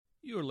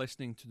You are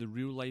listening to the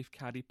Real Life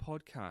Caddy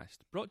podcast,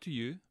 brought to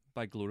you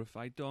by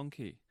Glorified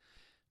Donkey.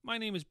 My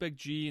name is Big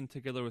G, and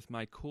together with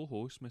my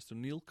co-host, Mr.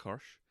 Neil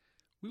Kirsch,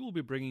 we will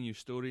be bringing you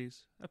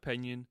stories,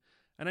 opinion,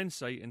 and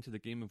insight into the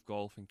game of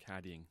golf and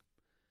caddying.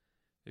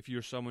 If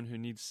you're someone who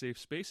needs safe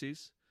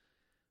spaces,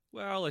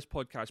 well, this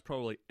podcast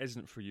probably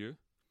isn't for you.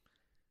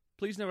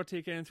 Please never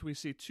take anything we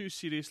say too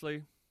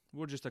seriously.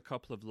 We're just a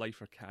couple of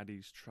lifer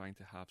caddies trying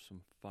to have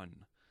some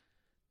fun.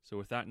 So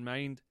with that in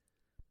mind,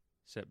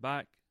 sit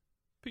back,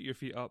 put your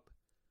feet up,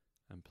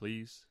 and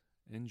please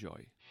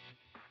enjoy.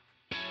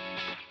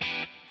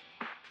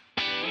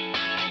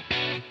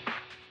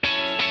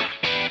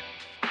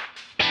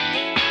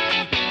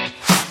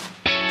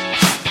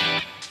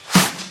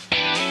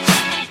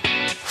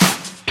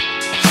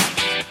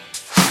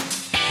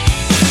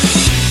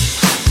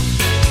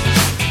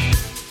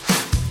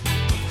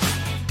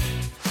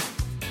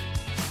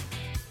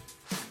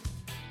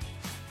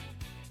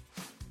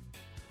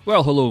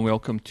 Well, hello and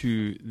welcome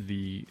to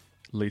the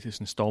latest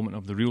installment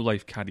of the Real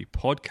Life Caddy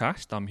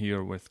podcast. I'm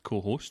here with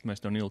co-host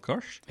Mr. Neil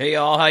Kirsch. Hey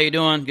y'all, how you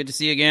doing? Good to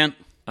see you again.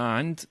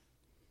 And,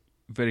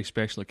 very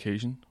special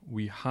occasion,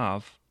 we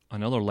have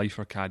another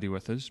lifer caddy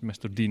with us,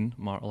 Mr. Dean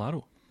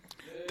Martellaro.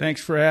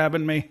 Thanks for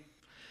having me.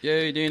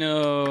 Yay,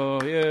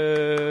 Dino!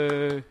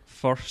 Yay!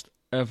 First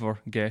ever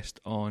guest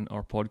on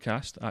our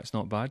podcast. That's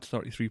not bad.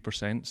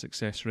 33%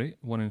 success rate,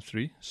 1 in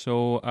 3.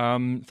 So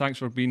thanks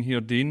for being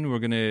here, Dean. We're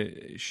going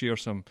to share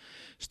some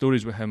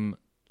stories with him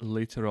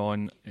later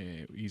on.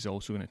 He's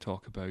also going to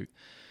talk about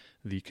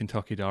the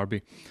Kentucky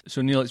Derby.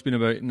 So Neil, it's been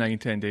about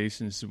 9-10 days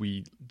since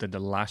we did the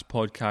last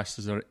podcast.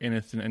 Is there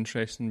anything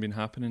interesting been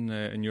happening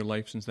in your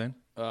life since then?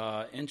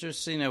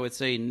 Interesting, I would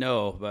say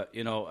no. But,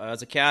 you know,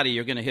 as a caddy,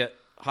 you're going to hit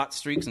hot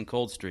streaks and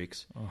cold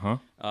streaks.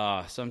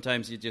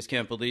 Sometimes you just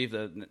can't believe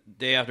that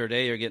day after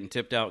day you're getting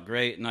tipped out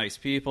great, nice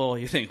people.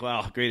 You think,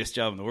 wow, greatest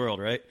job in the world,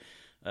 right?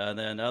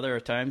 Then other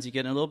times you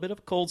get a little bit of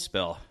a cold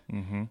spell.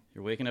 Mm-hmm.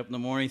 You're waking up in the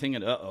morning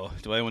thinking, uh-oh,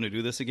 do I want to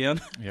do this again?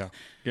 Yeah,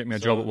 get me a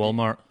job at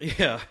Walmart.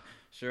 Yeah,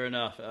 sure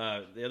enough.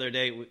 The other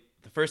day,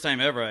 the first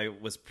time ever, I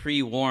was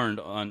pre-warned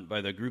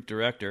by the group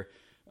director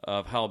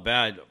of how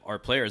bad our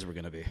players were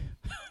going to be.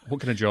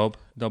 What kind of job?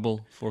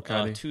 Double, 4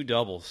 caddy? 2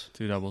 doubles.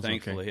 2 doubles,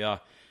 thankfully,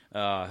 okay.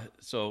 Yeah.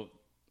 So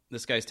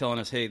this guy's telling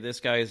us, hey,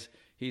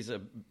 he's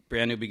a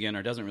brand new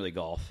beginner, doesn't really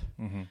golf.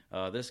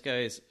 Mm-hmm. This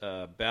guy's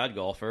a bad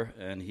golfer,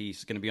 and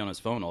he's going to be on his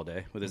phone all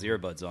day with his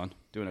earbuds on,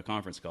 doing a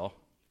conference call.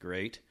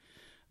 Great.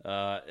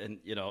 And,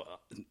 you know,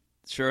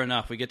 sure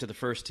enough, we get to the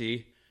first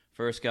tee.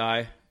 First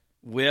guy,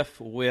 whiff,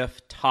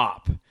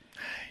 top.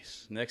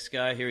 Nice. Next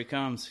guy, here he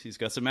comes. He's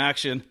got some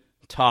action.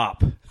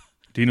 Top.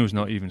 Dino's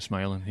not even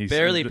smiling. He's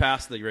barely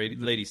past the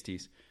ladies'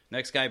 tees.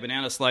 Next guy,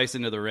 banana slice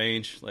into the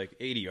range, like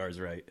 80 yards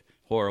right.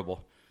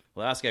 Horrible.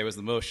 Last guy was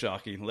the most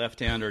shocking.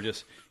 Left-hander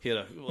just hit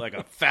a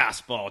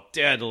fastball,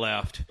 dead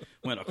left.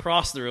 Went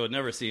across the road,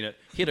 never seen it.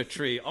 Hit a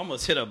tree,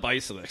 almost hit a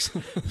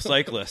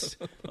cyclist.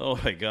 Oh,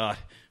 my God.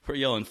 We're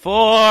yelling,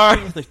 4!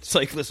 The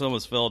cyclist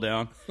almost fell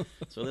down.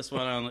 So this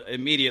went on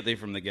immediately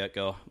from the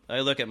get-go.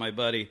 I look at my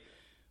buddy,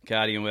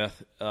 caddying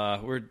with.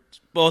 We're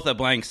both a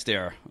blank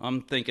stare.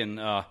 I'm thinking,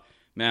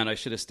 man, I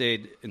should have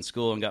stayed in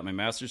school and got my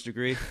master's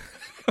degree.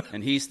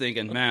 And he's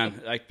thinking,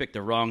 man, I picked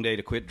the wrong day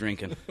to quit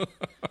drinking.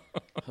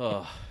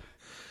 Oh.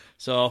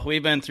 So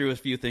we've been through a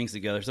few things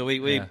together. So we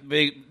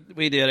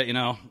did it, you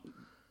know,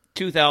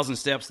 2,000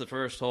 steps the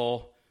first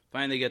hole.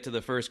 Finally get to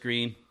the first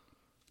green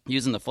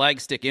using the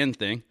flag stick in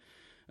thing.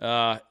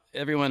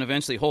 Everyone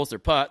eventually holds their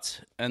putts,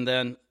 and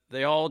then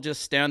they all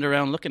just stand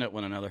around looking at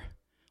one another.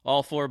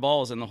 All 4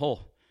 balls in the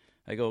hole.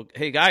 I go,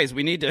 hey, guys,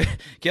 we need to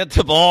get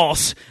the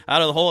balls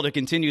out of the hole to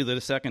continue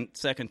the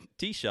second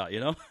tee shot,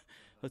 you know?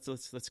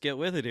 Let's get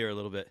with it here a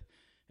little bit.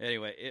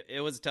 Anyway, it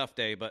was a tough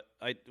day, but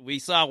we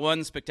saw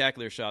one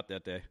spectacular shot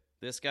that day.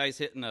 This guy's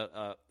hitting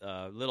a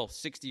little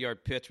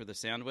 60-yard pitch with a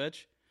sand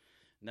wedge.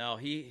 Now,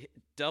 he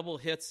double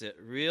hits it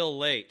real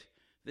late.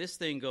 This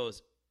thing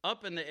goes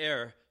up in the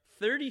air,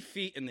 30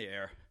 feet in the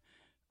air.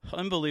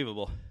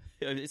 Unbelievable.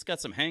 It's got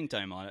some hang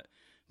time on it.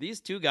 These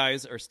 2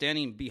 guys are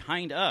standing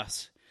behind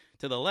us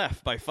to the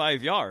left by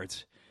 5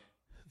 yards.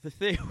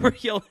 We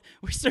start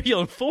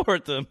yelling 4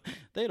 at them.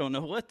 They don't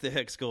know what the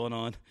heck's going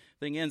on.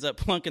 Thing ends up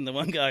plunking the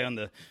one guy on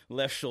the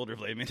left shoulder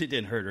blade. I mean, it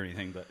didn't hurt or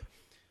anything, but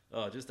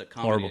just a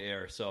comedy of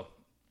error. So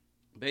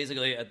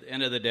basically, at the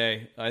end of the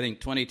day, I think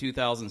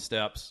 22,000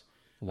 steps.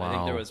 Wow. I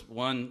think there was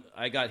one.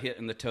 I got hit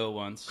in the toe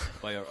once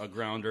by a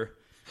grounder.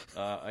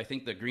 I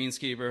think the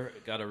greenskeeper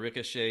got a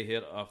ricochet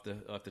hit off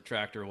the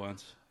tractor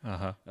once.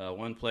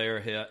 One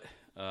player hit.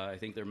 I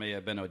think there may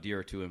have been a deer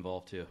or 2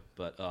 involved too.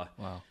 But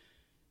wow.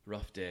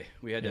 Rough day.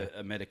 We had to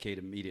medicate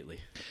immediately.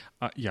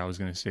 I was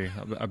going to say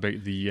about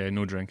the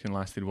no drinking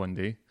lasted 1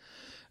 day.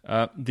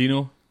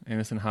 Dino,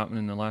 anything happened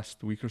in the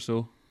last week or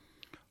so?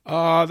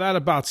 That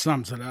about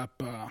sums it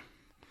up.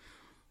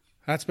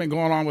 That's been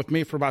going on with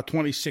me for about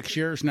 26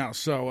 years now,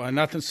 so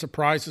nothing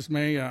surprises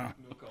me.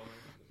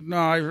 No,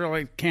 I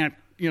really can't,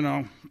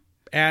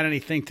 add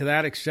anything to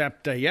that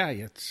except,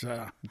 it's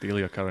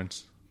daily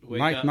occurrence.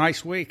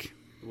 Nice week.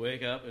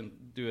 Wake up and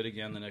do it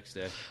again the next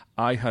day.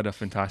 I had a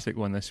fantastic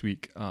one this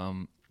week.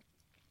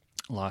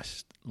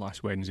 Last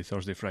Wednesday,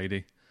 Thursday,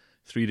 Friday,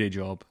 3-day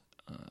job.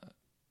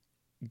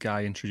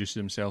 Guy introduces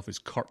himself as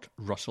Kurt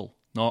Russell,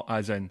 not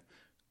as in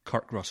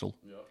Kirk Russell.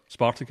 Yep.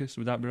 Spartacus,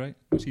 would that be right?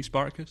 Was he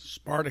Spartacus?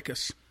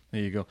 Spartacus.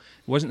 There you go.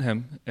 It wasn't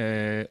him.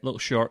 Little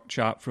short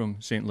chap from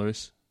St.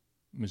 Louis,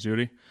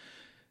 Missouri.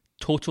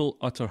 Total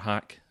utter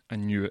hack. I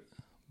knew it,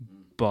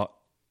 but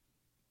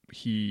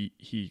he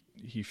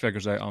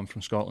figures out I'm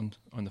from Scotland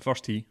on the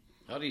first tee.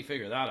 How do you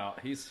figure that out?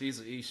 He's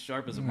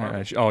sharp as a marble.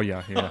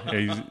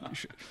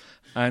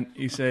 And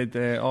he said,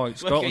 "Oh, it's Scotland."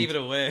 Scotland. Gave it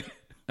away.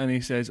 And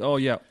he says, "Oh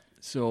yeah,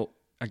 so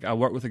I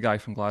work with a guy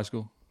from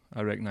Glasgow.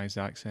 I recognise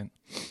the accent."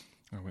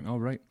 I went, "Oh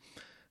right."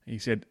 He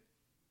said,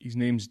 "His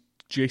name's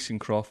Jason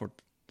Crawford,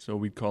 so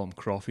we'd call him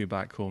Crawfy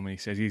back home." And he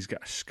says he's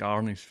got a scar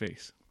on his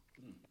face.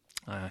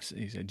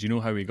 He said, "Do you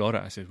know how he got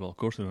it?" I said, "Well, of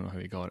course I don't know how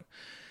he got it."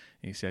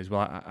 He says,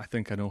 "Well, I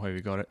think I know how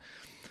he got it."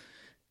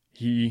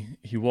 He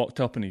walked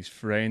up and his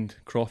friend,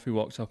 Crawfy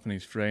walked up and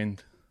his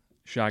friend,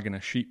 shagging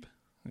a sheep.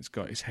 It's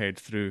got his head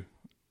through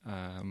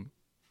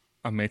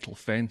a metal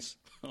fence.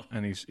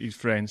 And his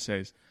friend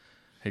says,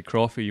 "Hey,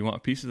 Crawfy, you want a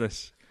piece of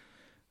this?"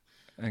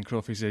 And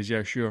Crawfy says,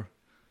 "Yeah, sure."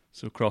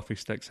 So Crawfy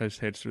sticks his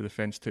head through the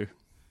fence too.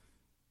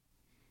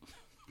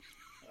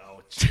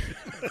 Ouch.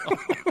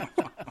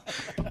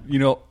 You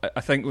know,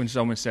 I think when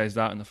someone says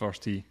that in the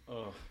first tee,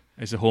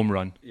 it's a home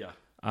run. Yeah.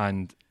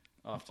 And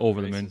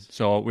over the moon.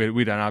 So we had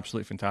an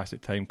absolutely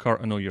fantastic time.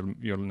 Kurt, I know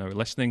you're now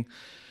listening.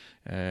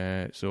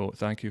 So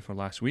thank you for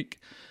last week.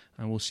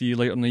 And we'll see you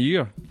later in the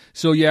year.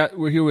 So yeah,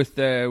 we're here with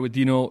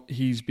Dino.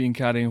 He's been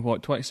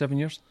caddying, 27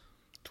 years?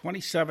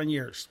 27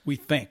 years, we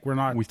think. We're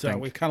not. We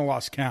kind of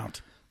lost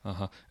count.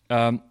 Uh-huh.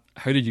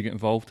 How did you get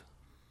involved?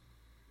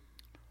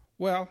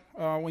 Well,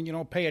 when you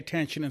don't pay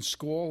attention in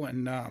school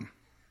and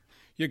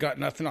you got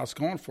nothing else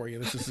going for you,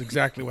 this is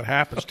exactly what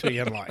happens to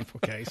you in life,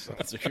 okay? So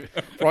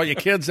for all you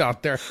kids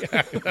out there,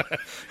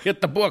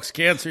 hit the books,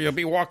 kids, or you'll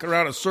be walking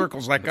around in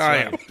circles like I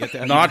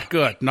am. Not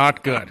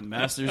good.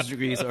 Master's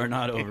degrees are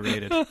not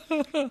overrated.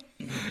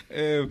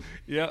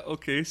 Yeah,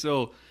 okay,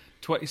 so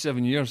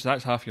 27 years,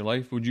 that's half your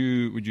life. Would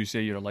you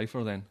say you're a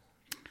lifer then?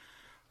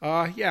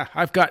 Yeah,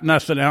 I've got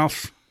nothing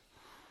else.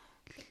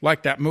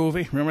 Like that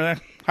movie, remember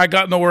that? I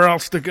got nowhere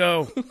else to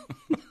go.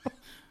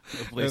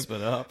 No place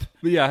but up.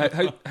 But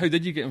yeah, how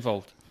did you get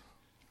involved?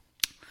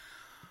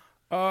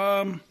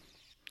 I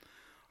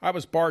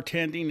was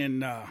bartending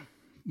in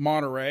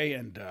Monterey,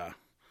 and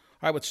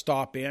I would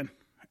stop in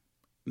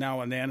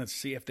now and then and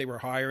see if they were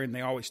hiring. They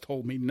always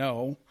told me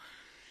no.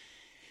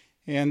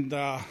 And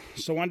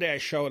so one day I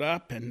showed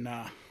up, and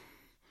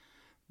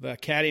the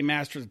caddy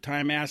master at the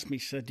time asked me,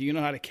 he said, "Do you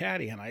know how to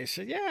caddy?" And I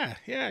said,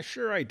 yeah,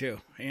 sure I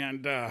do.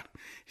 And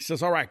he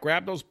says, "All right,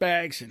 grab those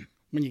bags, and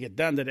when you get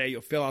done today,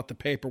 you'll fill out the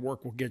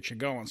paperwork. We'll get you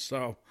going."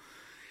 So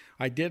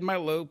I did my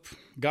loop,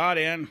 got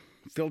in,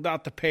 filled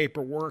out the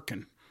paperwork,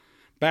 and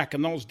back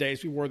in those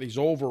days, we wore these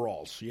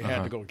overalls you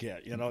had to go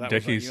get. You know, that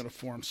was our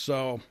uniform.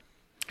 So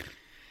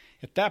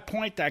at that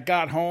point, I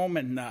got home,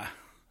 and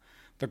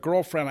the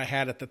girlfriend I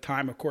had at the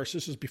time, of course,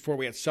 this is before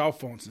we had cell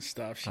phones and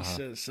stuff, she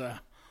says,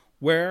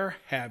 "Where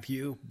have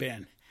you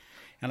been?"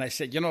 And I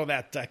said, "You know,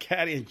 that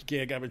caddying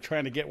gig I've been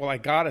trying to get, well, I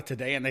got it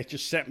today, and they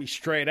just sent me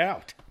straight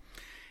out."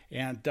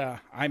 And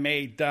I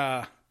made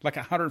like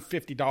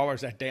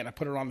 $150 that day, and I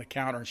put it on the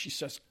counter, and she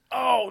says,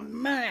 "Oh,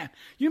 man,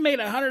 you made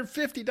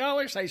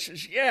 $150? I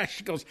says, "Yeah."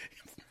 She goes,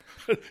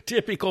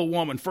 typical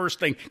woman, first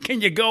thing,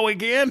 "Can you go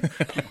again?"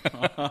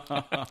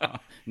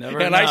 Never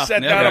and enough. I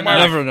sat Never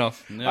down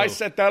enough. on I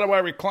sat down on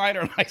my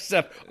recliner, and I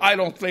said, "I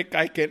don't think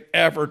I can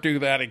ever do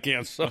that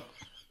again." So.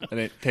 And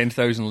then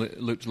 10,000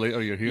 loops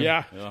later, you're here.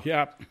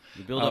 Yeah.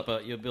 You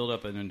build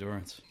up an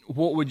endurance.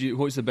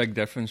 What's the big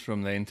difference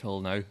from then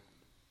till now?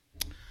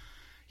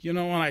 You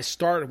know, when I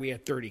started, we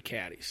had 30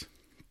 caddies,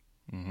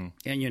 and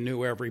you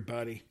knew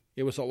everybody.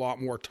 It was a lot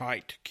more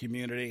tight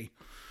community.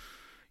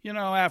 You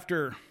know,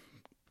 after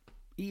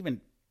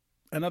even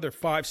another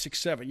 5, 6,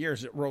 7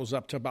 years, it rose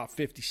up to about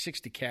 50,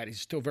 60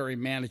 caddies. Still very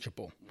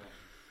manageable.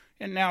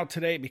 And now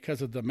today,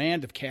 because of the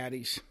demand of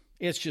caddies,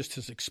 it's just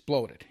has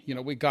exploded. You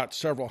know, we got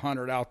several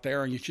hundred out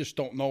there, and you just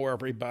don't know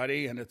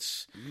everybody, and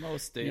it's...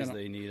 Most days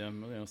they need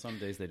them. You know, some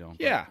days they don't.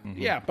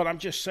 Yeah, but I'm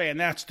just saying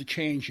that's the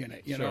change in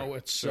it. You know,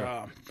 it's...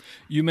 Sure.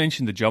 You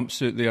mentioned the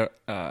jumpsuit there.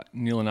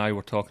 Neil and I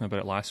were talking about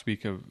it last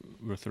week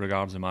with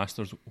regards to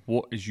Masters.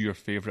 What is your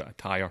favourite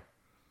attire?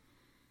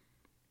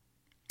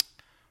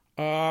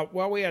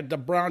 Well, we had the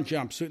brown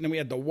jumpsuit, and then we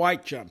had the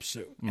white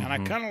jumpsuit, and I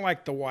kind of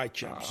like the white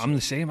jumpsuit. I'm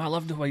the same. I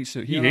love the white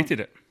suit. He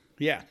hated it.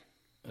 Yeah.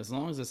 As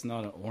long as it's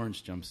not an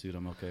orange jumpsuit,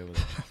 I'm okay with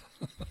it.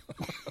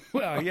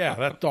 Well, yeah,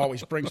 that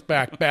always brings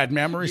back bad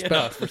memories. Yeah,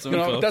 but for some you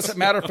know, folks. it doesn't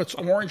matter if it's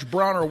orange,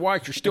 brown, or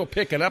white. You're still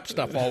picking up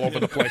stuff all over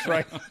the place,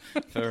 right?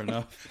 Fair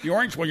enough. The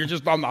orange one, you're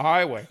just on the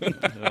highway.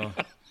 Yeah,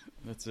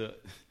 that's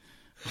it.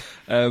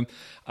 And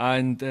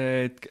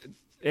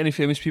any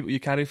famous people you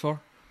caddy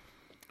for?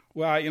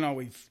 Well, you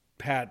know,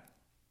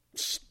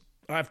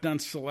 I've done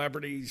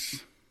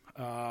celebrities,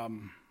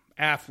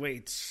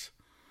 athletes,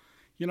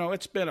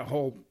 it's been a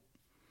whole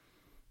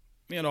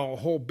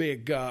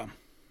big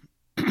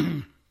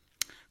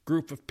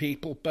group of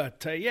people.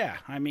 But,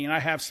 I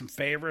have some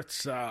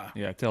favorites.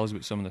 Tell us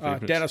about some of the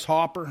favorites. Dennis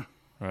Hopper.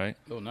 Right.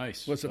 Oh,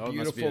 nice. Was a must be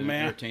beautiful an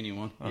man. entertaining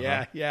one.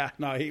 Yeah.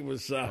 No, he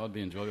was. That would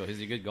be enjoyable. Is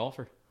he a good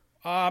golfer?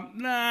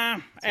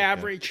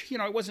 Average.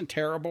 Okay. It wasn't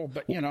terrible,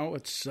 but,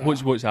 it's...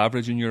 What's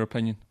average in your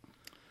opinion?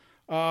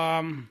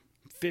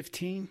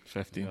 15.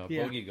 15.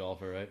 Bogey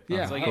golfer, right?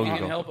 Yeah. It's like if you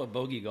can help a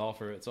bogey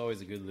golfer, it's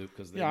always a good loop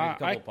because they make a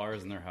couple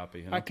pars and they're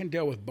happy. I can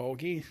deal with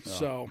bogey,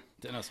 so...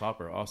 Dennis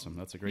Hopper, awesome.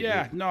 That's a great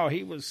loop. No,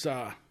 he was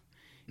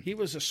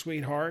a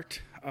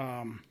sweetheart.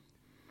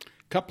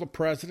 Couple of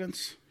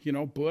presidents,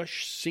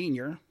 Bush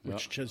Sr.,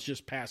 which has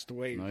just passed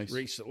away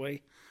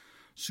recently.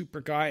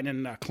 Super guy. And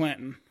then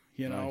Clinton,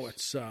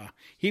 it's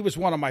he was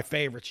one of my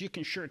favorites. You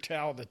can sure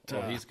tell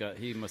that...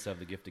 he must have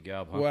the gift of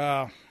gab, huh?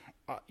 Well,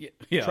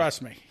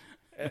 trust me.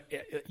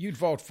 You'd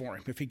vote for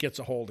him if he gets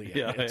a hold of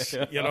you.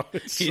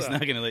 He's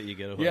not going to let you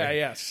get away.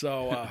 Yeah.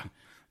 So,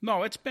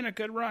 no, it's been a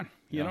good run.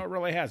 It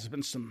really has. It's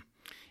been some...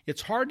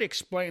 It's hard to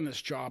explain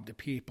this job to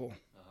people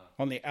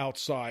on the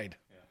outside,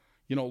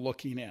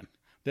 looking in.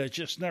 They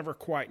just never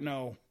quite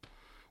know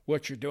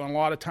what you're doing. A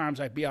lot of times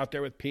I'd be out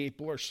there with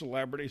people or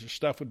celebrities or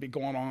stuff would be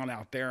going on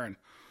out there, and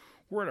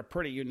we're at a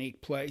pretty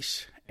unique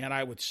place. And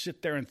I would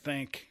sit there and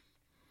think,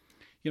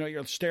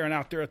 you're staring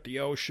out there at the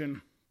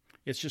ocean.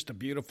 It's just a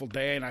beautiful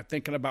day, and I'm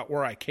thinking about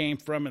where I came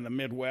from in the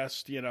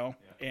Midwest,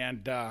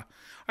 And I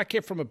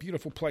came from a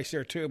beautiful place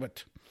there too,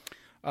 but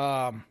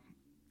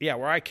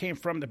where I came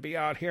from to be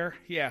out here,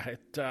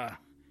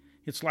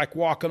 it's like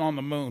walking on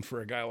the moon for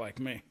a guy like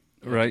me.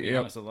 Right.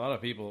 Yeah. A lot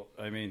of people,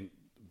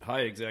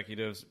 high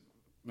executives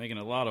making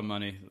a lot of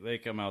money, they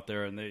come out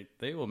there and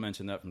they will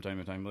mention that from time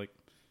to time, like,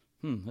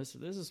 this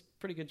is a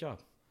pretty good job.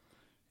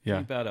 Yeah.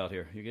 Not bad out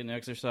here. You're getting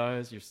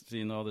exercise. You're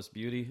seeing all this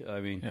beauty.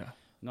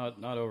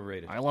 Not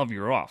overrated. I love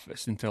your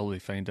office until they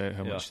find out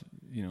how much,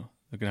 they're going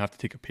to have to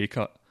take a pay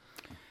cut.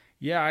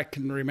 Yeah, I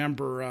can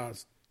remember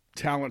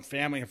telling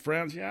family and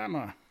friends, I'm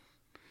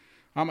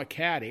a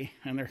caddy,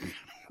 and they're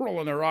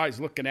rolling their eyes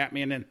looking at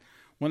me. And then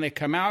when they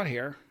come out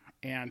here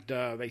and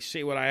they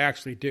see what I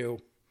actually do,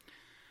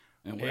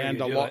 a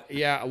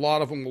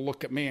lot of them will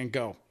look at me and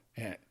go,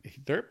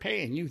 they're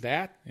paying you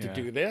that to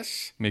do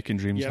this? Making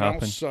dreams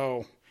happen.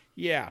 So,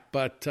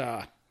 but...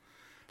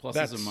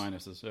 Pluses and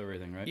minuses,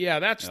 everything, right? Yeah,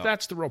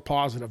 that's the real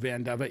positive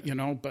end of it,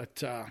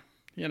 But,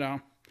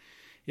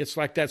 it's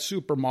like that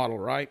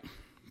supermodel, right?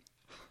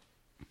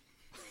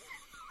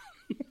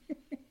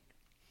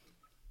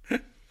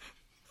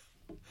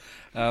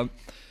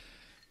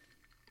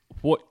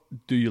 What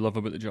do you love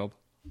about the job?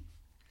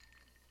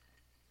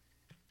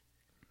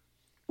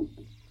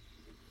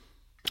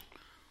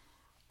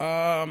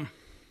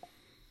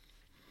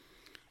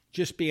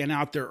 Just being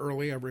out there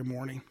early every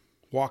morning,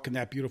 walking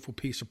that beautiful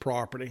piece of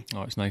property.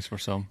 Oh, it's nice for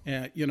some.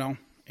 And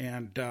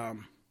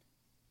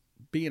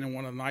being in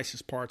one of the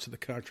nicest parts of the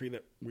country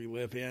that we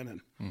live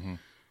in, and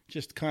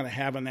just kind of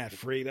having that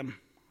freedom.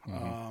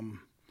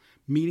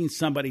 Meeting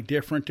somebody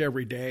different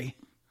every day,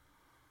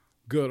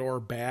 good or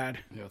bad.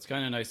 Yeah, it's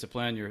kind of nice to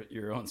plan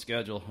your own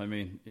schedule.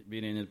 Being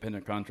an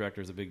independent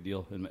contractor is a big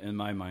deal in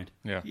my mind.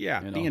 Yeah.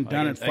 Being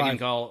done in 5 I can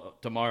call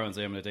tomorrow and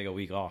say I'm going to take a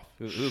week off.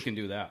 Who can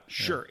do that?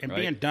 Sure, and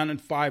being done in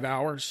 5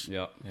 hours.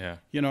 Yeah.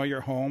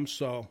 You're home,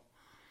 so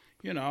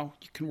you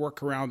can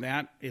work around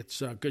that.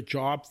 It's a good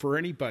job for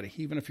anybody,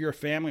 even if you're a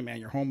family man.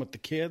 You're home with the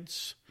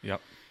kids.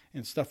 Yep.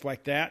 And stuff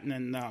like that, and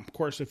then of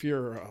course if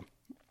you're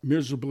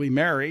miserably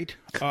married,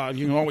 you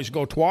can always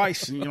go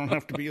twice, and you don't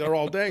have to be there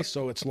all day.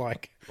 So it's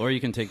like, or you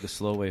can take the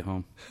slow way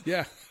home.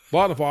 Yeah, a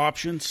lot of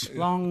options.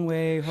 Long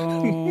way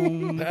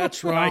home.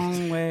 That's right.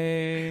 Long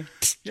way.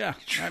 Yeah,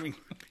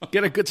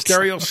 get a good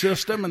stereo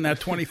system and that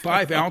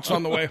 25 ounce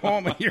on the way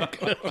home, and you're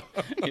good.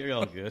 You're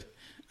all good.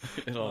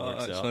 It all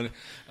works out.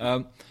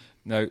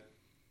 Now,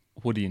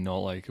 what do you not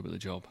like about the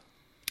job?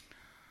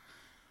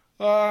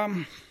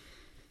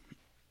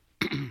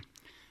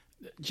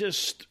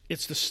 Just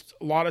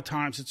a lot of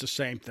times it's the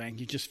same thing.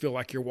 You just feel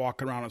like you're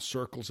walking around in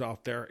circles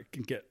out there. It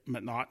can get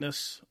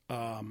monotonous.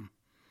 I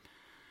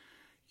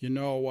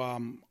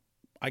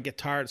get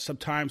tired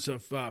sometimes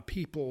of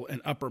people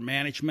in upper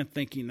management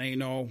thinking they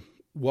know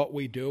what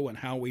we do and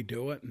how we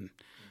do it, and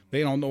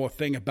they don't know a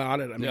thing about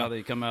it.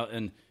 They come out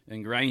and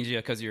grind you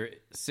because you're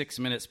 6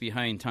 minutes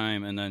behind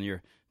time, and then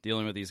you're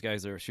dealing with these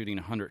guys that are shooting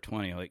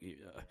 120. Like,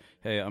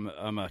 hey,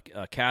 I'm a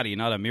caddy,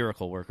 not a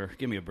miracle worker.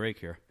 Give me a break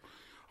here.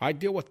 I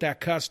deal with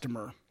that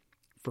customer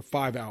for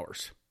 5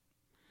 hours.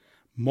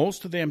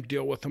 Most of them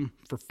deal with them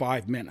for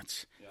 5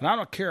 minutes. Yeah. And I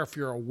don't care if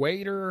you're a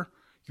waiter,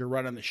 you're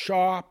running the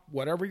shop,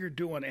 whatever you're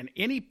doing, in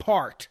any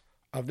part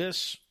of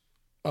this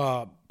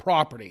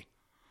property,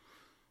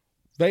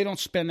 they don't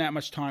spend that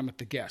much time with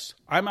the guests.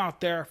 I'm out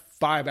there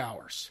 5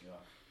 hours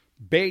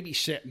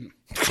babysitting,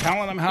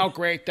 telling them how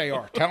great they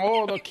are.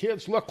 The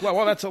kids look well.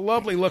 Well, that's a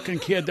lovely looking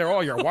kid there.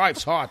 Oh, your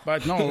wife's hot,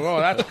 but no,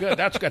 that's good.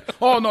 That's good.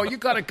 Oh, no, you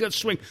got a good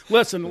swing.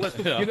 Listen.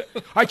 Yeah.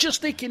 I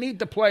just think you need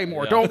to play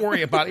more. Don't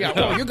worry about it. Yeah,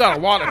 well, you got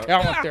a lot of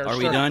talent there. Are sir.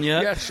 we done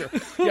yet? Yes, sir.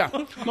 Yeah.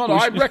 No,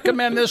 I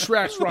recommend this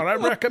restaurant. I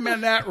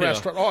recommend that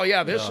restaurant. Oh,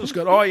 yeah, this is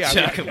good. Oh, yeah.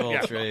 Jack of all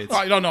trades.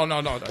 Oh, no.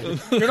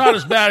 You're not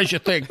as bad as you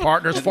think,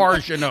 partner, as far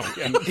as you know.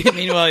 Yeah.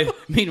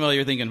 Meanwhile,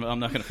 you're thinking, I'm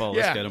not going to follow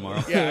this guy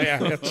tomorrow.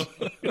 Yeah.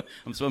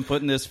 I'm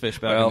putting this fish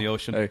back in the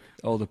ocean. Hey,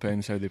 all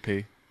depends how they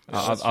pay.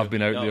 I've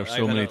been out there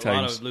so many times.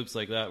 A lot of loops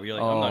like that where you're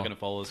like, I'm not going to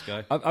follow this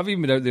guy. I've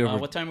even been out there.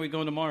 What time are we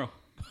going tomorrow?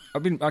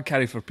 I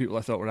carry for people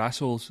I thought were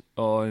assholes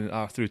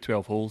through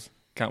 12 holes.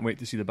 Can't wait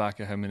to see the back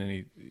of him, and then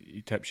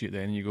he tips you at the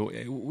end, and you go,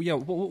 yeah,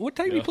 what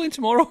time are you playing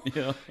tomorrow?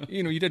 Yeah.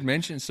 You did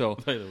mention so.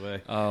 By the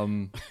way.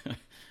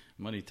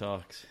 Money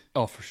talks.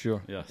 Oh, for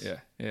sure. Yes.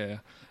 Yeah.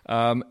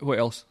 What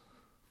else?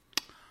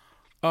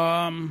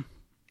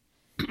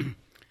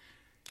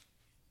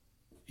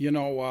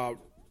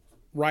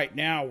 Right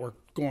now we're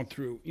going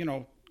through,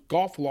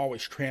 golf will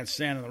always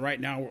transcend, and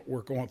right now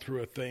we're going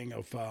through a thing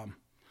of,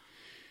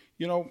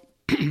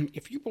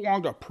 if you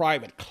belong to a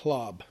private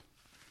club,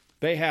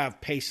 they have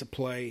pace of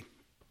play,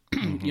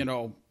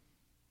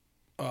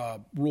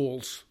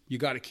 rules you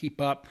got to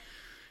keep up.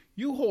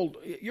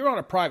 You're on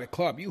a private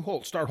club.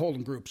 Start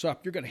holding groups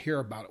up. You're going to hear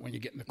about it when you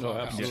get in the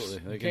clubhouse. Oh,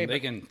 absolutely.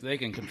 They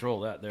can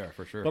control that there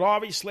for sure. But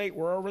obviously,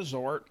 we're a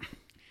resort,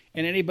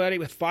 and anybody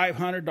with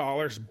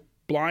 $500,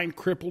 blind,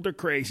 crippled, or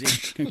crazy,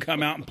 can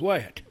come out and play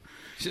it.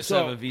 Just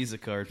have a Visa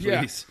card,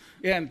 please.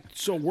 Yeah. And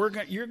so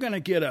you're going to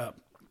get a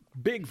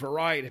big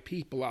variety of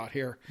people out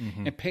here,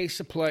 and pace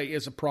of play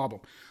is a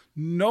problem.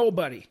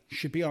 Nobody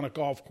should be on a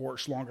golf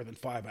course longer than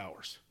 5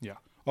 hours. Yeah.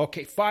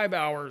 Okay, 5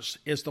 hours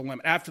is the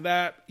limit. After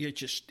that,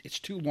 it's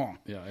too long.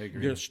 Yeah, I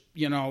agree. It's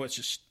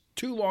just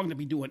too long to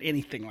be doing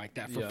anything like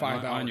that for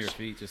 5 hours. On your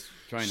feet, just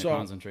trying to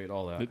concentrate,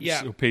 all that.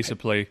 Yeah. So pace of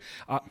play.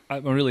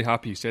 I'm really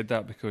happy you said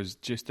that, because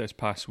just this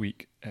past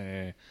week,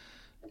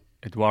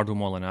 Eduardo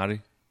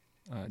Molinari,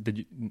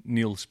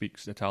 Neil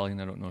speaks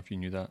Italian. I don't know if you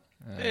knew that.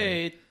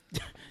 Hey,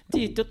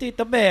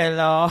 Tito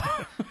Bello.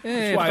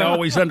 That's why I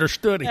always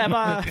understood him.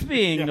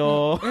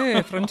 Bingo.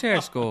 Hey,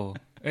 Francesco.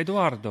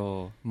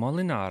 Eduardo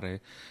Molinari.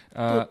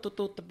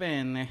 Tutto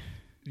bene.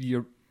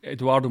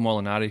 Eduardo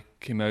Molinari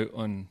came out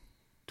on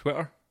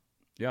Twitter.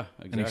 Yeah,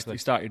 exactly. And he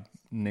started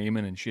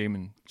naming and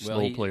shaming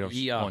slow players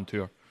on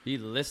tour. He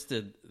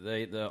listed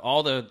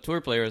all the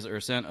tour players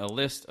are sent a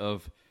list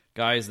of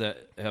guys that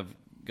have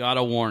got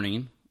a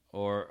warning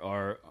or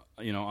are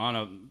on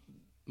a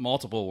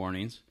multiple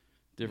warnings,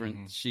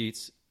 different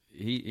sheets.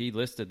 He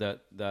listed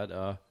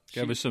that.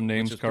 Give us some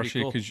names,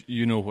 Kershey, because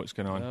you know what's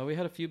going on. We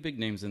had a few big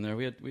names in there.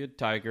 We had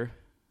Tiger.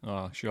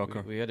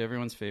 Shocker. We had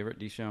everyone's favorite,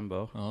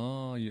 DeChambeau.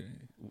 Oh, yeah.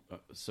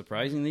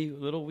 Surprisingly,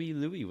 little wee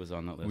Louie was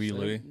on that list. Wee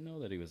Louie. I didn't know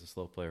that he was a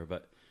slow player,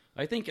 but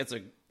I think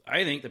the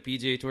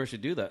PGA Tour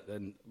should do that.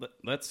 And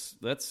let's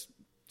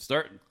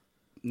start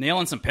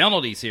nailing some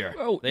penalties here.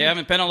 Well, they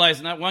haven't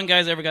penalized. Not one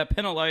guy's ever got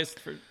penalized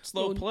for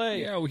slow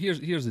play. Yeah. Well,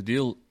 here's the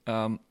deal.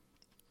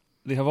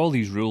 They have all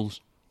these rules,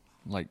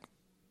 like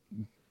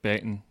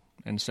betting,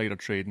 insider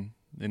trading.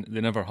 They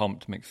never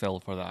humped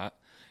McPhil for that.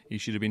 He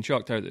should have been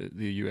chucked out at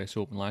the US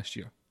Open last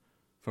year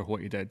for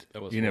what he did.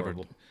 That was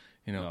horrible.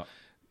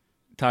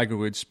 Tiger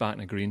Woods spat in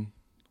a green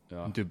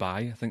in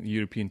Dubai. I think the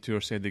European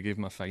Tour said they gave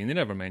him a fine. They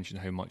never mentioned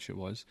how much it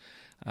was.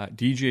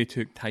 DJ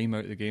took time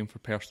out of the game for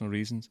personal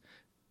reasons.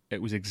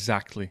 It was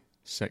exactly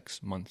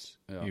 6 months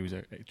he was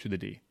out to the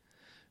day.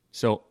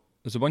 So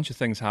there's a bunch of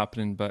things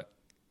happening, but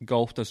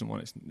golf doesn't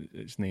want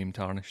its name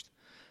tarnished.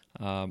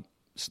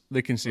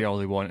 They can say all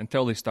they want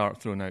until they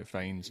start throwing out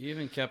fines.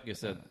 Even Koepka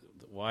said,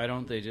 why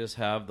don't they just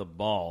have the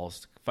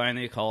balls to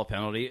finally call a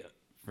penalty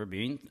for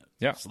being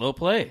slow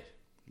play?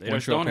 They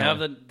just don't have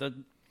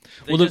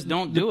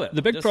don't do it.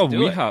 The big problem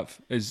we have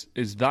is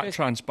that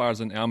transpires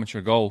in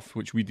amateur golf,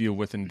 which we deal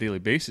with on a daily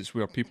basis,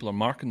 where people are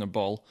marking their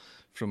ball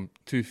from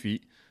 2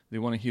 feet. They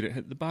want to hear it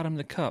hit the bottom of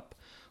the cup,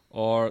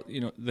 or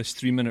this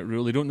 3-minute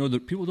rule. They don't know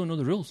people don't know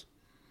the rules,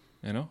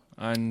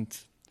 and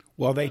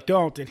well, they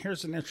don't. And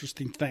here's an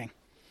interesting thing: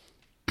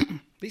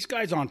 these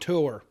guys on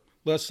tour,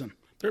 listen,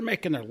 they're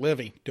making their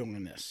living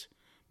doing this.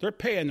 They're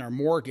paying their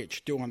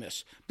mortgage doing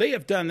this. They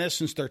have done this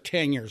since they're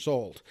 10 years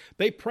old.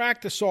 They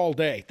practice all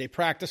day. They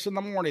practice in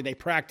the morning. They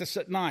practice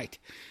at night.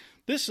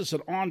 This is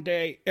an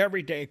on-day,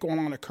 every-day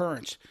going-on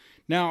occurrence.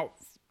 Now,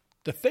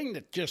 the thing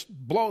that just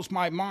blows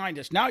my mind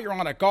is now you're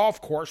on a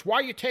golf course. Why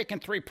are you taking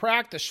 3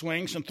 practice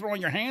swings and throwing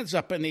your hands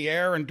up in the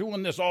air and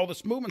doing all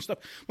this movement stuff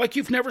like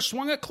you've never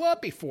swung a club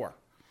before?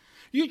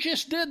 You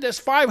just did this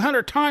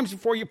 500 times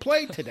before you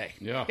played today.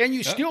 And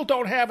you still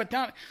don't have it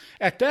down.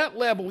 At that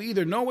level, you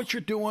either know what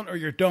you're doing or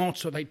you don't,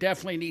 so they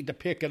definitely need to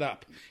pick it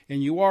up.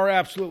 And you are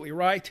absolutely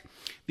right.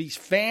 These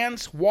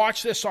fans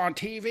watch this on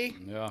TV,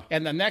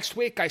 and the next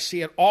week I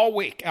see it all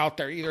week out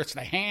there. Either it's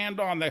the hand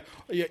on the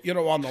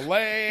on the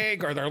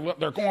leg, or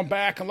they're going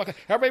back and looking.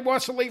 Everybody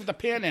wants to leave the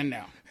pin in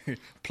now.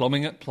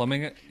 Plumbing it,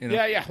 you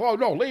know. Yeah. Oh,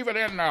 no, leave it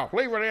in now.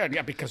 Leave it in.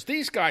 Yeah, because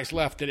these guys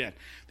left it in.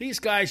 These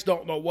guys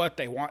don't know what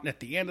they want. And at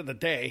the end of the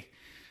day,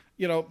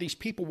 these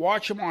people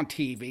watch them on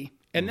TV.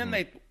 And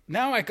then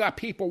now I got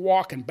people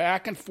walking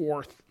back and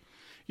forth.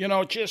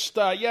 Just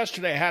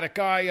yesterday I had a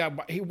guy,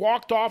 he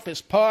walked off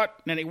his putt,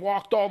 and then he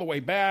walked all the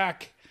way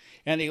back,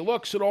 and he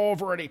looks it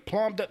over, and he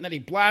plumbed it, and then he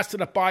blasted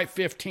it by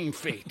 15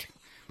 feet.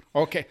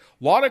 Okay,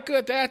 a lot of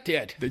good that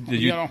did. Did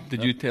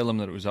you tell him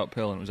that it was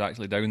uphill and it was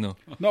actually down, though?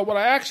 No, what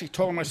I actually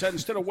told him, I said,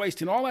 instead of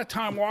wasting all that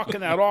time walking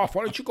that off,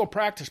 why don't you go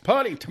practice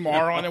putting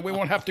tomorrow, and then we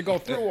won't have to go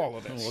through all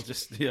of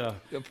this. Well,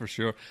 Yeah, for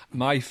sure.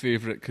 My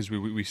favourite, because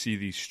we see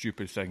these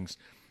stupid things.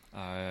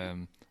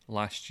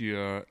 Last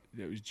year,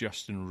 it was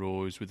Justin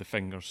Rose with the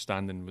fingers,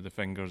 standing with the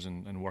fingers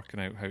and working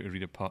out how to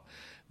read a putt.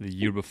 The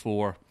year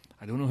before,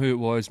 I don't know who it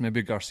was,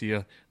 maybe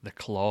Garcia, the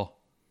claw.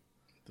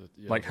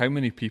 Like, how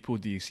many people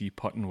do you see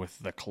putting with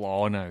the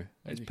claw now?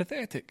 It's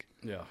pathetic.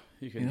 Yeah,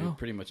 you can do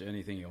pretty much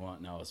anything you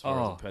want now as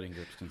far as the putting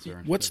grip's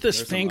concerned. What's this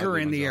finger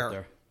in the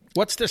air?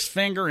 What's this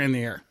finger in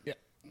the air? Yeah.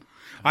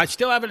 I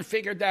still haven't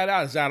figured that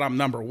out. Is that I'm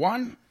number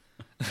one?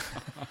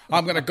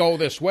 I'm going to go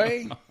this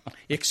way.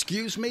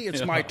 Excuse me,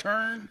 it's my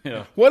turn.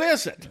 Yeah. What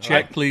is it?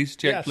 Check, please.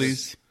 Yes.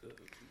 Please.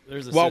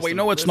 We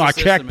know it's not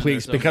check,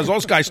 please, because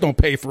those guys don't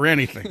pay for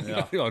anything.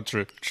 Yeah. Oh,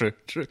 true.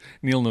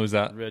 Neil knows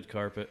that. Red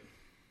carpet.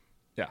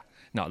 Yeah.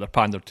 No, they're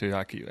pandered to.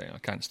 I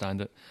can't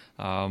stand it.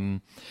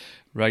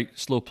 Right,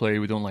 slow play.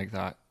 We don't like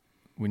that.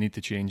 We need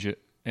to change it.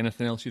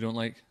 Anything else you don't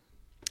like?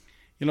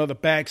 The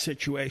bag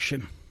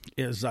situation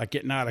is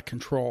getting out of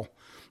control.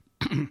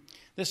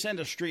 This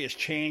industry has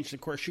changed.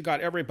 Of course, you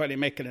got everybody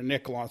making a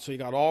nickel on, so you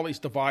got all these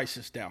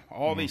devices now,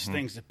 all these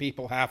things that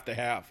people have to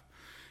have,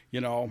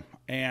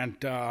 and,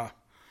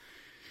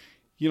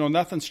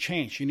 nothing's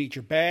changed. You need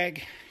your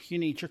bag, you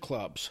need your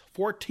clubs.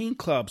 14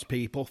 clubs,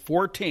 people,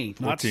 14.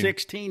 Not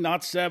 16,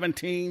 not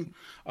 17.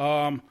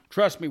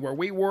 Trust me, where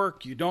we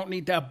work, you don't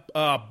need that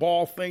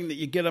ball thing that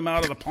you get them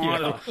out of the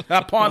pond. Yeah.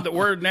 That pond that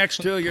we're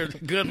next to, you're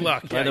good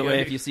luck. By the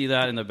way, if you see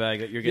that in the bag,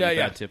 you're getting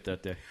a bad tip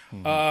that day.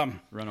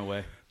 Run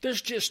away. There's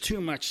just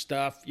too much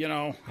stuff,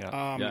 Yeah,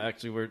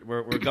 actually,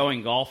 we're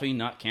going golfing,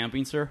 not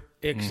camping, sir.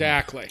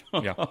 Exactly.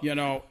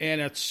 Yeah.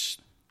 And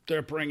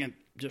they're bringing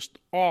just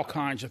all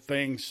kinds of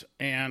things.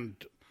 And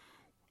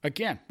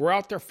again, we're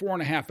out there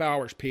 4.5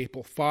 hours,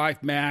 people,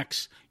 5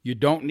 max. You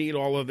don't need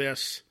all of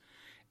this.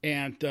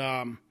 And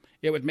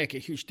it would make a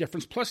huge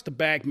difference. Plus the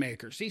bag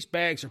makers. These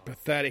bags are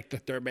pathetic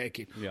that they're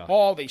making. Yeah.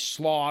 All these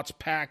slots,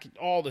 packed,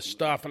 all this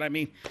stuff. And I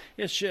mean,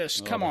 it's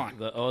just, come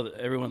on.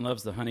 Everyone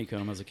loves the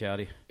honeycomb as a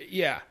caddy.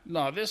 Yeah.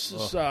 No, this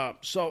is,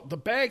 so the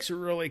bags are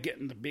really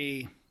getting to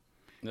be.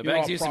 The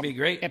bags used to be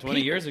great 20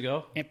 years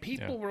ago. And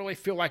people really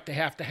feel like they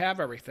have to have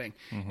everything.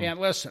 And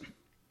listen,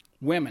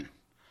 women.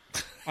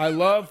 I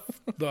love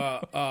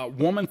the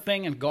woman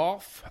thing in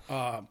golf.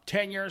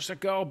 10 years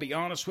ago, be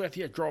honest with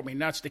you, it drove me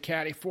nuts to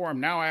caddy for them.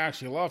 Now I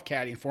actually love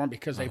caddying for them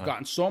because they've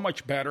gotten so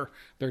much better.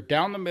 They're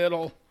down the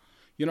middle.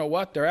 You know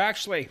what? They're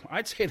actually,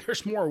 I'd say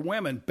there's more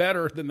women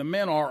better than the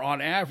men are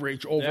on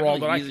average overall.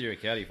 Definitely easier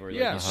to caddy for.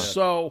 Yeah,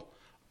 so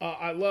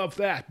I love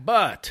that.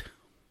 But,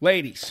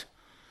 ladies,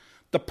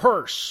 the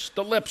purse,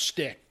 the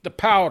lipstick, the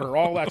powder,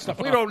 all that stuff.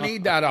 We don't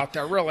need that out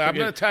there, really. I'm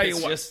going to tell you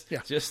what. It's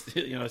just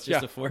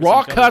a force.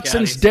 Rock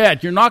Hudson's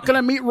dead. You're not going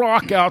to meet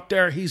Rock out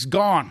there. He's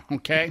gone,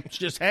 okay?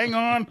 Just hang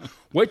on.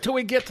 Wait till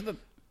we get to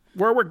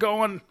where we're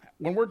going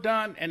when we're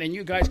done, and then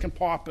you guys can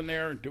pop in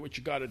there and do what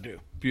you got to do.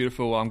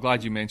 Beautiful. Well, I'm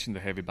glad you mentioned the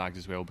heavy bags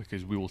as well,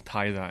 because we will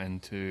tie that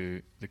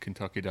into the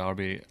Kentucky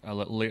Derby a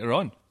little later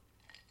on.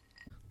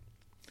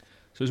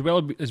 So as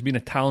well as being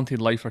a talented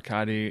lifer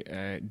caddy,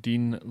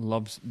 Dean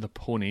loves the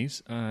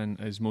ponies, and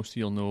as most of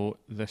you'll know,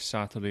 this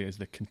Saturday is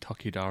the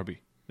Kentucky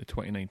Derby, the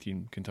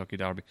 2019 Kentucky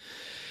Derby.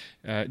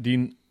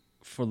 Dean,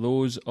 for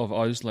those of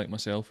us like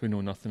myself who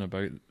know nothing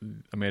about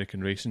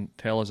American racing,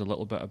 tell us a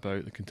little bit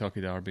about the Kentucky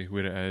Derby,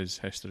 where it is,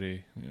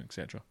 history,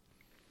 etc.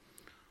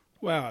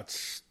 Well,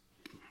 it's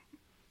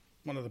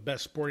one of the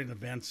best sporting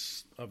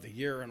events of the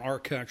year in our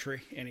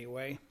country,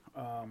 anyway.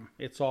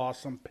 It's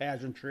awesome,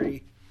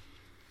 pageantry.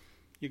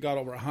 You got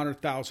over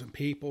 100,000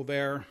 people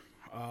there.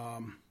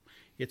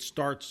 It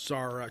starts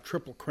our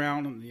Triple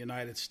Crown in the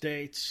United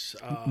States.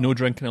 No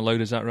drinking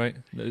allowed, is that right?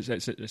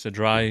 It's a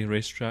dry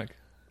racetrack.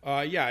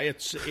 Yeah,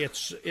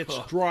 it's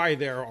dry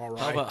there, all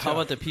right. How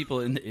about the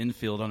people in the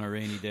infield on a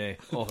rainy day?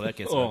 Oh, that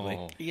gets ugly.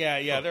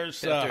 Yeah.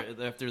 There's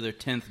after their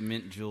 10th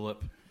mint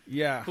julep.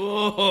 Yeah.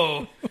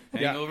 Whoa.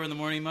 Hangover in the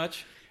morning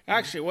much?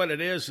 Actually, what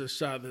it is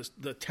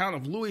the town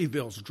of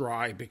Louisville's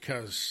dry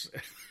because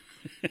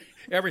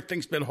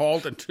everything's been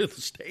hauled into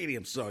the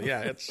stadium. So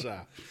yeah, it's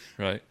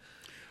right.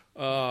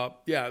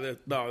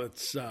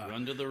 It's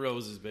run to the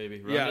roses,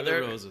 baby. Run to the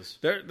roses.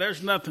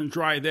 There's nothing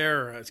dry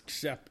there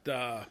except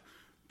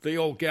the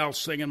old gal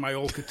singing My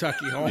Old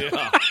Kentucky Home.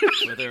 Yeah,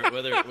 with her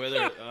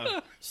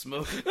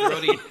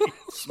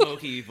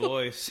smoky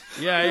voice.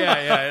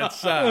 Yeah.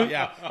 It's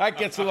that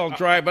gets a little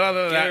dry, but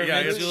other than that,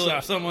 Get her it's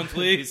into someone,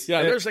 please.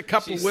 yeah. There's a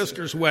couple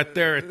whiskers wet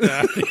there. At,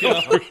 I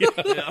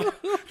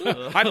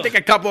think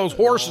a couple of those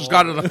horses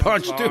got to the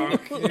punch too.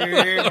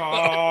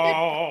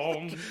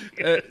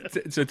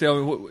 So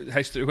tell me,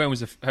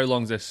 how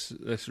long has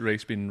this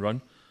race been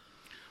run?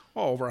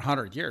 Oh, over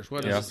 100 years.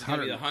 What is This it? is going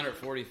to be the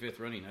 145th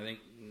running. I think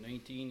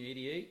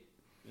 1988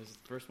 is the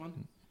first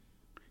one.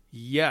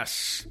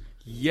 Yes.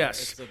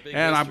 It's a big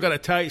And I'm history. going to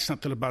tell you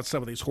something about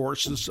some of these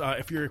horses.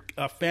 If you're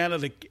a fan of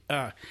the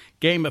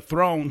Game of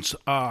Thrones,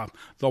 the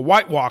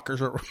White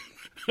Walkers are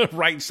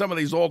riding some of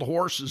these old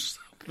horses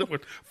that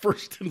were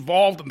first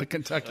involved in the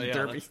Kentucky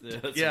Derby.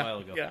 That's a while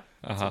ago. Yeah.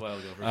 That's a while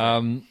ago. For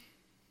sure.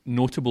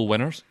 Notable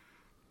winners?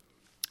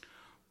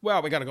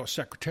 Well, we got to go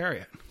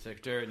Secretariat.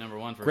 Secretariat number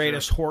 1 for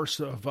Greatest sure. horse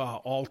of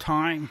all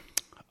time.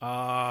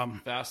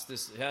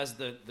 Fastest. It has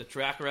the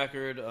track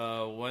record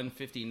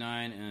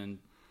 159 and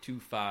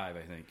 2.5, I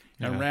think.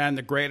 And ran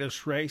the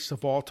greatest race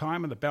of all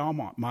time in the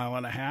Belmont, 1.5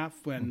 miles,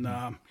 when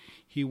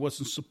he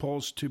wasn't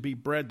supposed to be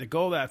bred to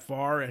go that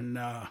far, and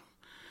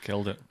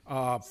Killed it.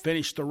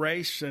 finished the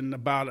race. And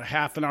about a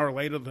half an hour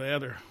later, the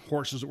other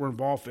horses that were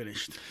involved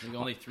finished. I think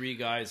only 3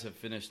 guys have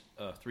finished.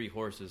 3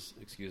 horses,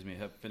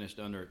 have finished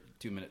under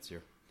 2 minutes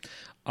here.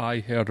 I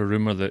heard a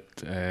rumour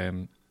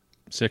that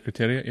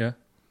Secretariat,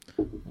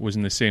 was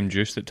in the same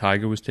juice that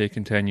Tiger was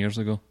taking 10 years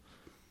ago.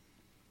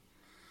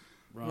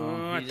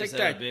 Wrong. I He just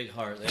think had that- a big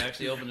heart. They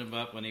actually opened him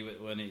up when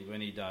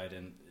he died,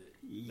 and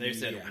they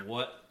said, Yeah.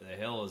 "What the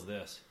hell is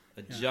this?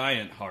 A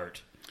giant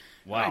heart."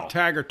 Wow.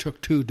 Tiger took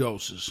 2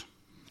 doses.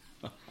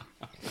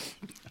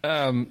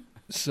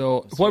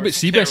 So, what about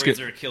Seabiscuit? Steroids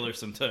are a killer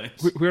sometimes.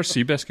 Where's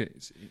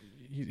Seabiscuit?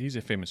 He's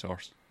a famous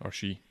horse, or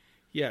she.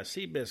 Yeah,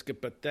 Seabiscuit,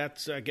 but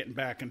that's getting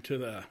back into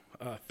the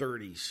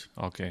 30s.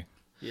 Okay.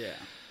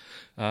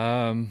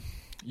 Yeah.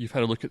 You've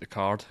had a look at the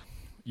card.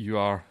 You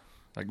are,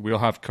 we'll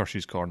have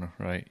Kirsch's Corner,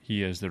 right?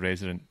 He is the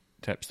resident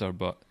tipster,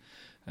 but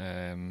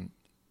why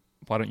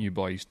don't you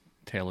boys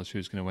tell us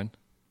who's going to win?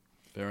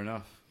 Fair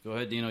enough. Go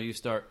ahead, Dino. You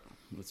start.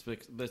 Let's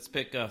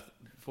pick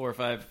 4 or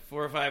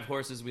 5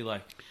 horses we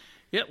like.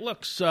 It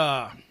looks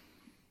real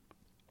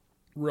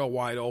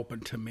wide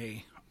open to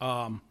me.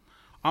 I'm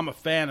a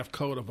fan of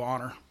Code of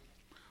Honor.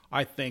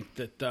 I think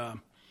that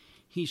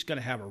he's going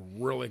to have a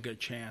really good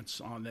chance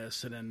on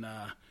this. And then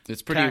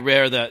It's pretty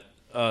rare that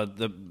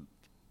the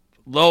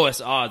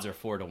lowest odds are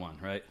 4 to 1,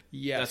 right?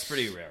 Yes. That's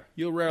pretty rare.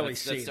 You'll rarely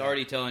that's, see That's that.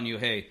 already telling you,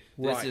 hey,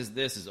 this Right.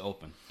 is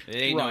open. It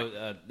ain't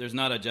Right. there's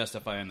not a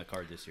justify on the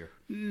card this year.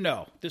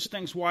 No, this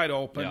thing's wide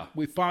open. Yeah.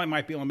 We finally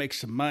might be able to make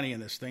some money in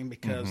this thing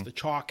because the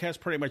chalk has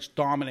pretty much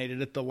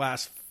dominated it the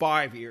last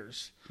 5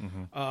 years.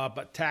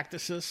 But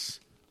Tacticis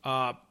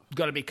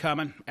going to be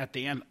coming at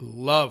the end.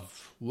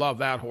 Love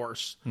that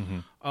horse.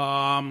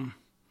 How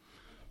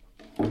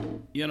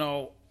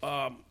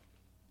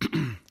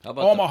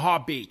about Omaha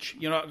Beach.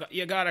 You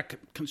got to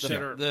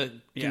consider the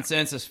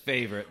consensus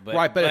favorite, but,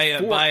 Right, but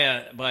by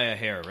at by a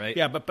hair, right?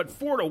 Yeah, but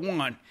 4 to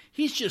 1,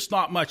 he's just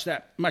not much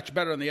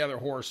better than the other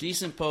horses.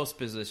 Decent post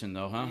position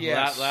though, huh?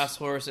 Yes. Last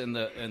horse in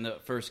the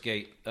first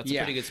gate. That's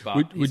Yeah. a pretty good spot.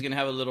 Would- He's going to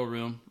have a little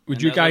room. would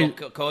And you that guys-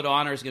 little Code of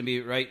Honor is going to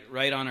be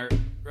right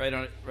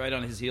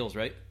on his heels,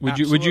 right? Would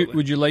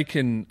Absolutely. you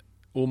liken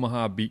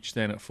Omaha Beach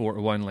then at 4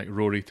 to 1 like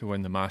Rory to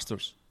win the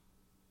Masters?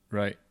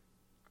 Right.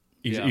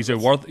 He's a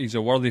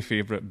worthy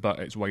favourite, but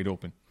it's wide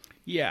open.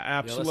 Yeah, Yeah,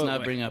 absolutely. let's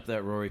not bring up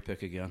that Rory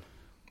pick again.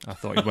 I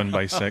thought he'd win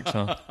by 6,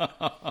 huh?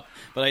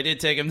 But I did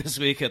take him this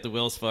week at the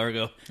Wells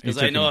Fargo because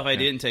You I took know him, if I yeah.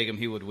 didn't take him,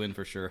 he would win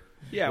for sure.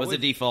 Yeah, was with-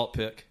 the default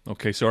pick.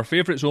 Okay, so our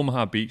favourite's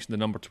Omaha Beach, the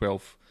number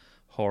 12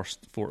 horse,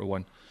 4 to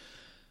 1.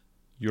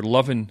 You're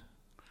loving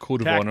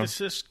Code of Honor.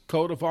 Tacticis,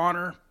 Code of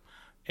Honor,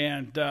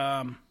 and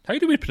How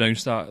do we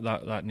pronounce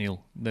that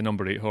Neil? The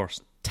number 8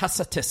 horse?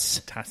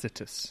 Tacitus.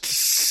 Tacitus.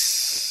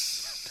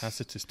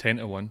 Tacitus, 10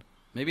 to 1.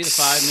 Maybe the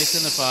 5, mix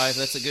in the 5.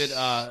 That's a good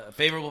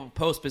favorable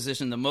post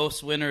position. The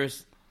most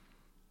winners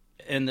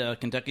in the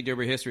Kentucky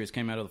Derby history has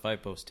came out of the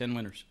 5 post. 10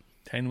 winners.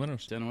 10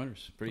 winners. 10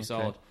 winners. Pretty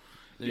solid.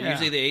 Yeah.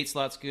 Usually the 8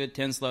 slot's good,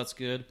 10 slot's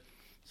good.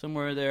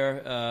 Somewhere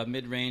there,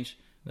 mid-range.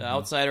 The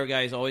outsider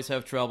guys always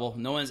have trouble.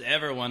 No one's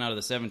ever won out of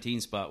the 17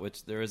 spot,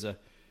 which there is a,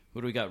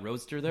 what do we got,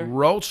 Roadster there?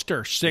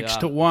 Roadster, 6 Yeah.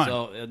 to 1.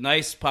 So a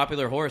nice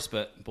popular horse,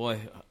 but boy,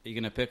 you're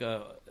going to pick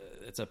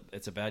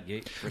it's a bad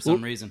gate for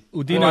some reason.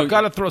 Well, Well, I've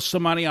got to throw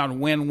some money on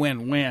win,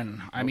 win,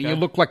 win. I mean, Okay. you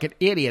look like an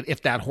idiot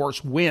if that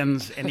horse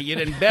wins and you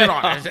didn't bet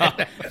on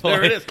it.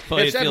 There it is.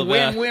 Boy, It you said feel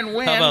win, bad. win,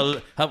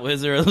 win.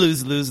 Is there a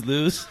lose?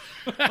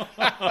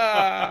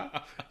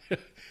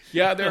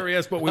 Yeah, there he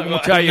is, but we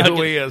won't tell you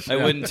who he is. I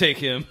wouldn't take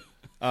him.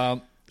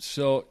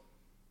 So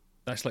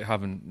that's like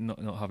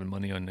not having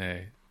money on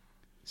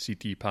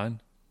CT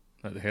Pan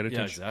at the Heritage.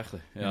 Yeah, exactly.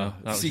 You Yeah, know,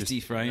 that was CT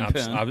just frying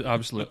pan.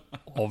 absolute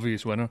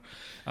obvious winner.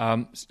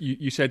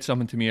 You said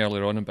something to me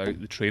earlier on about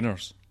the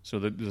trainers So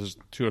there's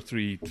 2 or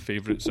 3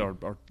 favourites or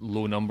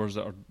low numbers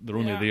they're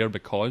only there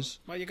because.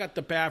 Well, you got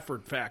the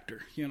Baffert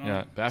factor,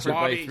 Yeah, Baffert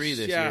by Bobby's, 3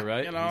 this year,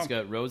 right? You know, He's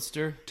got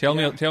Roadster. Tell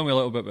me a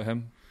little bit about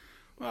him.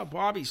 Well,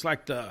 Bobby's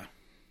like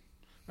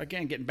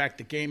again, getting back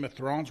to Game of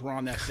Thrones, we're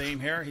on that theme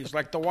here. He's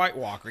like the White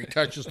Walker. He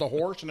touches the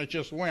horse and it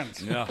just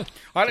wins. Yeah.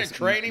 I didn't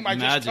trade him. I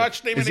just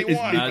touched him and he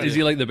won. Is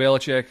he like the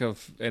Belichick of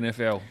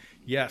NFL?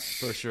 Yes.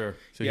 For sure.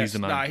 So he's the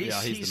man. Nah,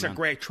 he's he's the a man.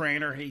 great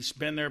trainer. He's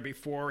been there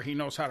before. He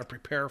knows how to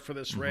prepare for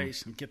this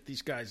race and get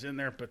these guys in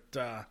there. But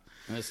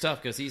And it's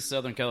tough because he's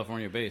Southern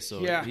California based, so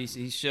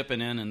he's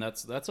shipping in, and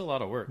that's a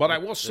lot of work. But I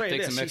will say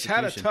takes this: some he's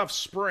had a execution. tough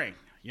spring.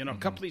 You know, a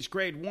couple of these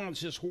grade ones,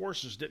 his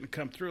horses didn't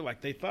come through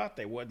like they thought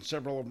they would, and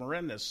several of them are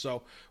in this.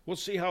 So we'll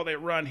see how they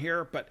run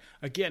here. But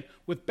again,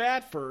 with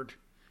Badford,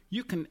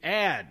 you can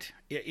add.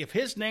 If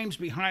his name's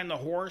behind the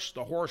horse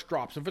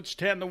drops. If it's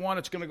 10-1,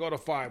 it's going to go to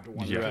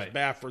 5-1 because Right.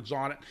 Badford's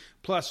on it.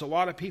 Plus, a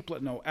lot of people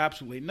that know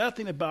absolutely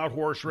nothing about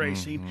horse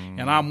racing,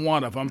 and I'm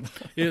one of them,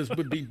 they're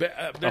going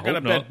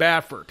to bet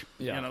Badford.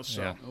 Yeah. You know,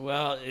 so. Yeah.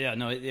 Well,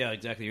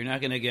 exactly. You're not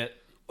going to get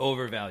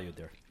overvalued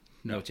there.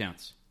 No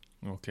chance.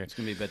 Okay. It's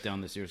going to be bet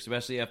down this year,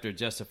 especially after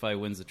Justify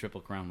wins the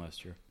Triple Crown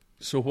last year.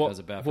 So what As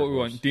a Baffert we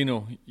horse. want,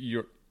 Dino?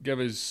 Give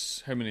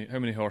us how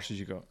many horses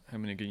you got? How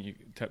many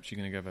tips you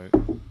going to give out?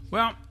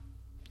 Well,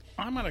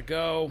 I'm going to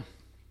go.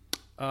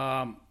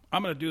 I'm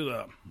going to do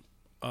the.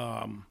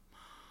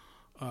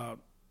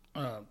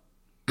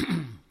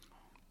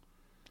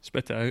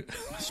 Spit it out.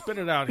 Spit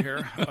it out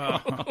here.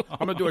 I'm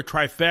going to do a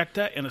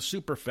trifecta and a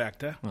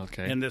superfecta.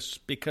 Okay. In this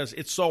because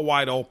it's so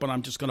wide open,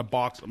 I'm just going to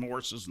box some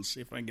horses and see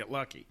if I can get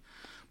lucky.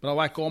 But I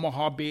like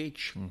Omaha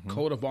Beach,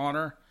 Code of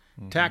Honor,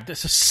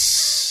 Tactus,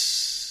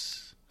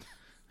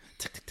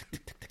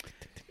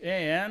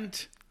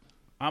 and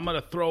I'm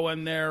going to throw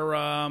in there.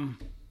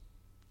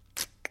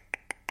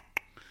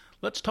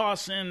 Let's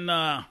toss in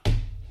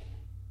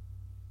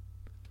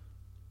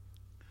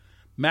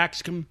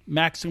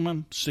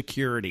maximum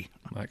security.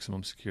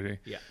 Maximum security.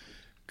 Yeah.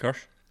 Kirsch?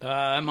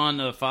 I'm on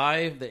the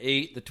 5, the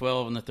 8, the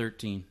 12, and the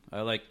 13.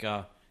 I like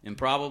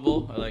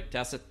Improbable. I like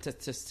That's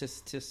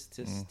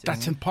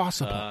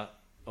impossible.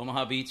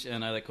 Omaha Beach,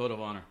 and I like Code of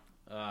Honor.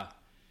 I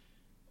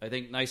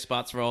think nice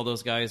spots for all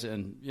those guys,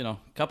 and a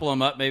couple of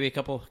them up, maybe a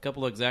couple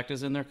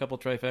exactas in there, a couple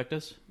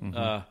trifectas.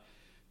 I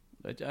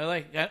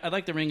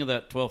like the ring of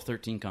that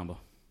 12-13 combo.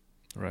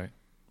 Right.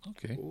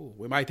 Okay. Ooh,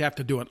 we might have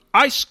to do an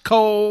ice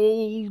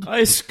cold.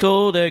 Ice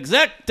cold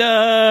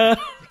exacta.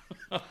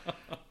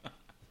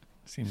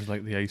 Seems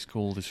like the ice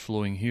cold is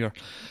flowing here.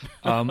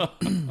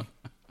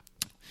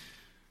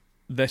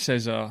 This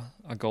is a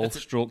golf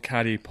stroke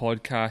caddy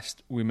podcast.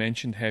 We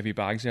mentioned heavy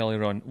bags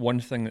earlier on. One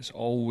thing that's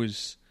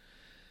always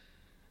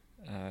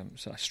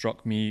sort of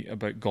struck me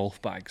about golf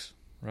bags,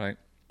 right,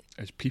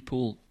 is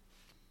people,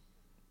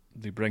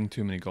 they bring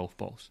too many golf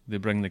balls. They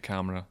bring the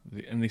camera,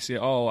 and they say,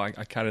 "Oh, I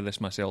carry this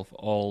myself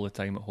all the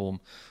time at home."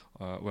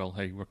 Well,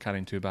 hey, we're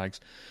carrying 2 bags.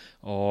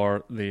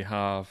 Or they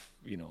have,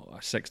 a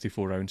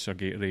 64-ounce or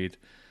Gatorade,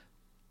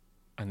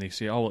 and they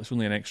say, "Oh, well, it's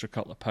only an extra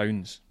couple of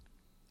pounds."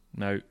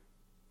 Now,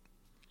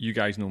 you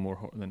guys know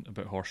more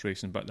about horse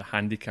racing, but the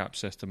handicap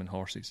system in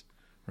horses,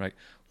 right?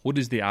 What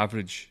is the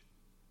average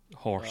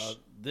horse?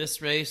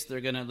 This race, they're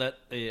going to let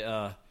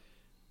the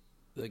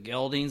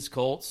Geldings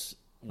Colts,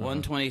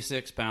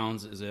 126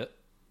 pounds is it.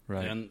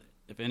 Right. And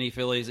if any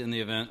fillies in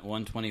the event,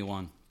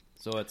 121.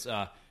 So it's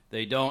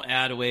they don't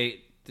add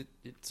weight,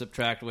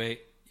 subtract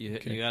weight. You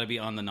got to be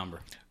on the number.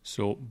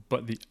 So,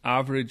 but the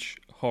average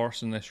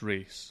horse in this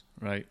race,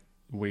 right,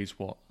 weighs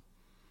what?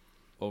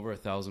 Over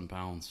 1,000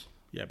 pounds.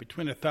 Yeah,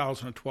 between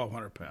 1,000 and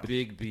 1,200 pounds.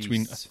 Big beast.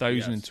 Between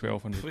 1,000 and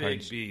 1,200 Big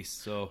pounds.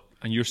 beast. So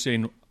And you're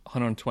saying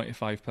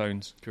 125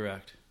 pounds.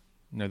 correct.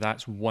 Now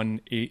that's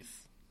 1/8.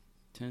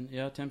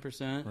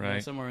 10%,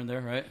 Right. somewhere in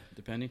there, right?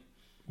 Depending.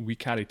 We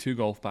carry 2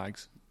 golf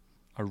bags,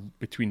 are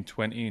between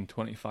 20 and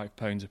 25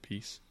 pounds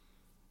apiece.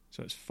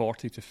 So it's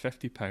 40 to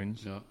 50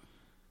 pounds, Yeah.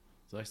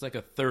 So that's like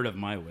a third of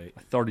my weight. a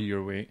third of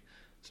your weight.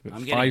 It's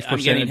about I'm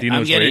 5% getting, of I'm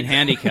Dino's getting weight.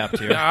 handicapped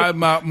here. I'm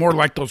more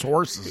like those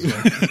horses.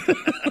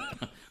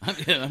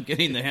 I'm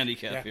getting the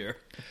handicap here.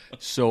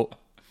 So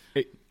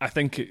I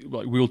think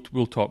we'll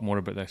talk more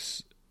about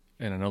this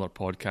in another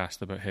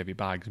podcast about heavy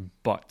bags,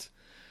 but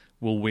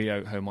we'll weigh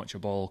out how much a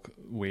ball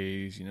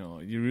weighs.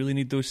 You really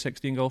need those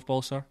 16 golf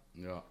balls, sir?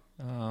 Yeah.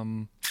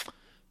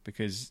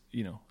 Because,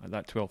 at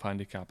that 12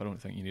 handicap, I don't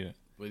think you need it.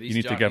 Well, You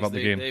need to give up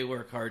the game. They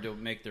work hard to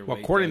make their Well,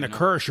 weight. according to down,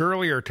 Kirsch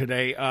earlier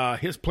today,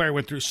 his player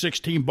went through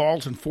 16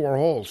 balls in 4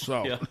 holes.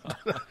 So Yeah.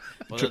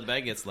 Well, the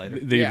bag gets lighter.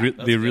 They Yeah,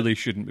 they really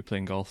shouldn't be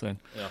playing golf then.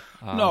 Yeah.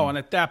 no, and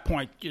at that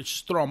point, you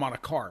just throw them on a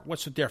cart.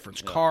 What's the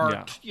difference?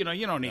 Cart, Yeah.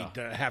 you don't need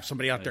to have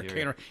somebody out there hear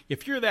catering.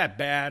 If you're that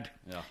bad,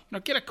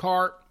 get a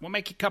cart. We'll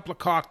make you a couple of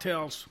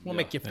cocktails. We'll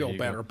make you feel you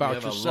better go. about You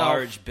have yourself. a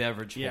large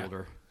beverage Yeah.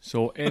 holder.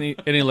 So any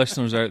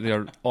listeners out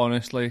there,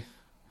 honestly,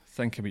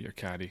 think about your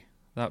caddy.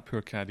 That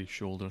poor caddy's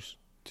shoulders,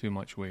 too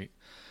much weight.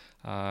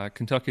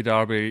 Kentucky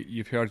Derby,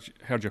 you've heard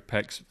your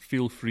picks.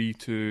 Feel free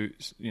to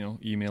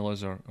email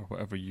us or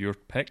whatever your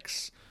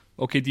picks.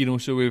 Okay, Dino.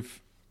 So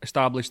we've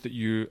established that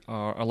you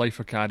are a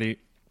lifer caddy,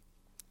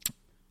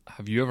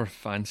 have you ever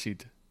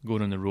fancied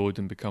going on the road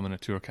and becoming a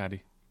tour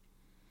caddy?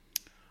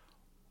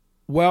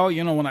 Well,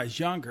 when I was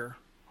younger,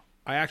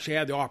 I actually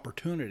had the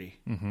opportunity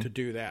to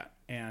do that,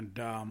 and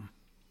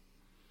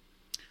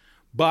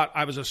but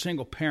I was a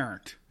single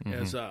parent when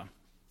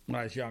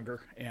I was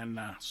younger, and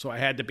so I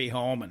had to be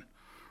home and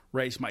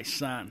raise my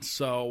son.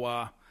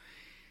 So,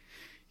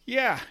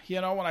 yeah,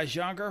 when I was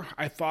younger,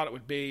 I thought it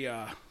would be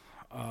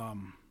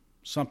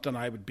something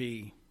I would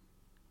be,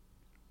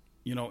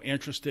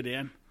 interested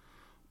in.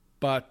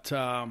 But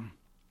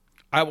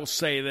I will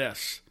say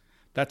this.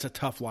 That's a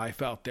tough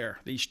life out there.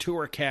 These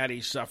tour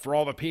caddies, for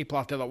all the people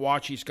out there that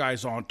watch these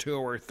guys on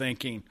tour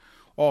thinking,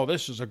 oh,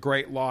 this is a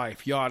great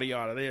life, yada,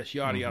 yada, this,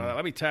 yada, yada.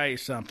 Let me tell you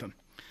something.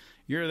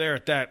 You're there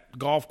at that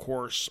golf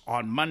course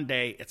on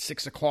Monday at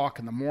 6 o'clock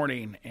in the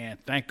morning, and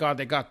thank God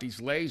they got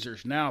these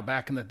lasers now.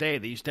 Back in the day,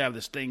 they used to have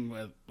this thing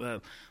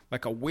with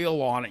like a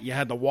wheel on it. You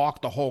had to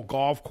walk the whole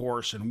golf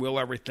course and wheel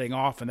everything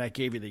off, and that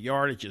gave you the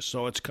yardages.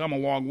 So it's come a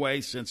long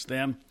way since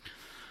then.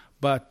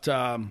 But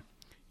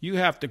you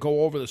have to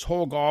go over this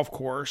whole golf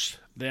course,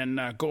 then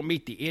go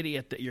meet the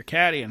idiot that you're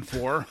caddying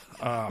for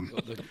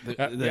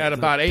at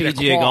about 8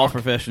 o'clock. PGA golf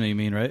professional, you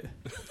mean, right?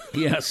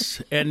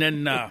 Yes. And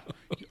then, of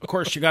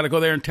course, you got to go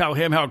there and tell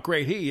him how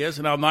great he is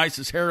and how nice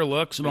his hair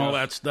looks and all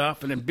that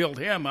stuff, and then build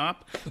him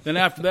up. Then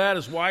after that,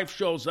 his wife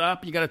shows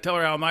up. You got to tell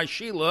her how nice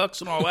she looks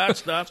and all that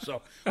stuff.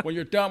 So when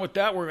you're done with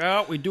that, we're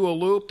out. We do a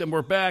loop, then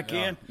we're back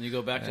in. You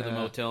go back to the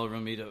motel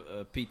room, eat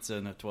a pizza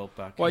and a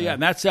 12-pack. Well, yeah,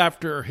 and that's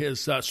after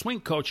his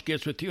swing coach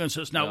gets with you and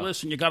says, now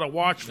listen, you got to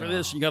watch for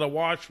this, and you got to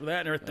watch for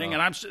that and everything.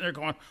 And I'm sitting there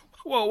going,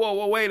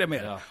 whoa, wait a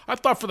minute. Yeah. I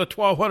thought for the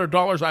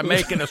 $1,200 I'm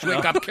making this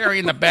week, I'm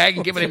carrying the bag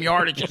and giving him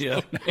yardages.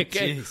 Yeah.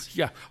 Okay.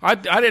 Yeah. I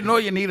didn't know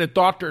you needed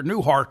Dr.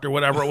 Newhart or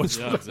whatever it was.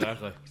 Yeah,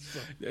 exactly.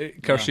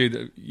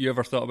 Kirsty, you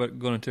ever thought about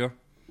going on tour?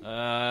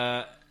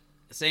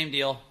 Same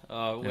deal.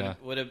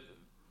 Would have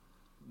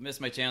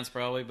missed my chance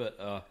probably,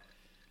 but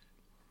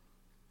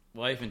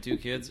wife and 2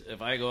 kids,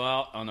 if I go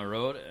out on the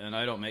road and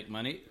I don't make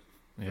money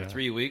for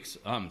 3 weeks,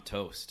 I'm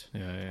toast.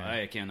 Yeah.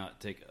 I cannot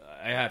take...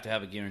 I have to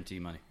have a guarantee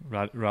money.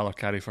 Rather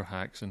carry for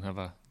hacks and have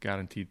a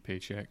guaranteed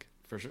paycheck.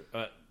 For sure.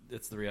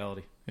 It's the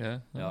reality. Yeah,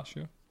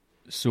 sure.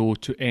 So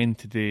to end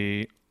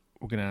today,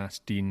 we're going to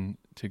ask Dean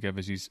to give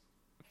us his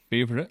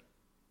favourite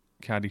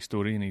caddy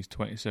story in his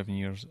 27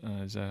 years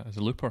as a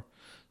looper.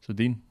 So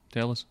Dean,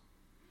 tell us.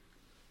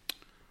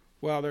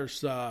 Well,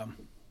 there's a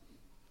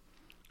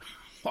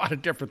lot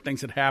of different things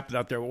that happened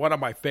out there. One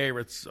of my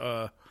favorites,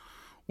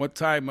 one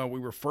time we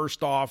were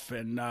first off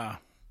and...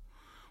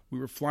 we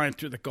were flying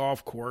through the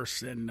golf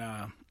course, and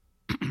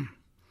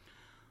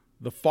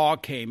the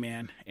fog came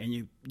in, and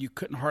you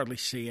couldn't hardly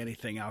see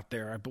anything out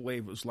there. I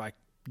believe it was like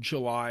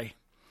July.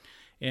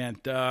 And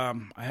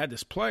I had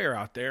this player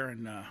out there,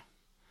 and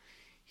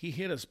he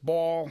hit his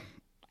ball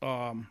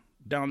down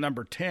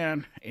number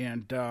 10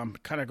 and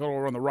kind of go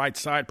over on the right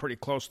side pretty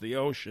close to the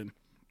ocean.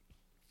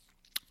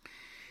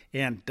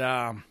 And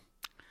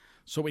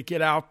so we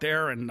get out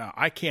there, and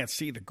I can't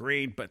see the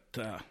green, but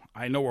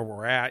I know where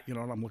we're at, and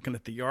I'm looking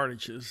at the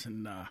yardages.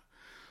 And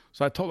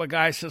so I told the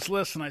guy, I says,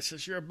 listen, I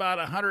says, you're about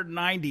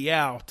 190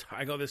 out.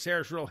 I go, this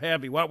air's real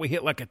heavy. Why don't we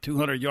hit like a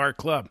 200-yard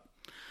club?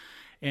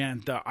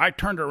 And I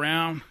turned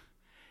around,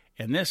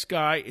 and this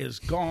guy is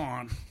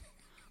gone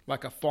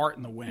like a fart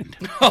in the wind.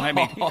 I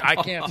mean, I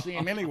can't see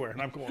him anywhere.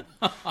 And I'm going,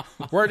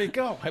 where'd he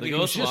go? I mean, he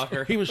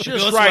was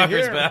just right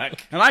here.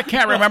 Back. And I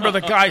can't remember the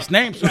guy's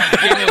name. So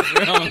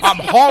I'm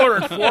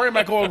hollering for him.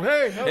 I go,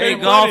 hey, golfer. Hey,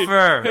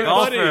 golfer.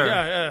 Buddy.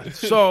 Yeah.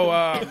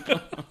 So,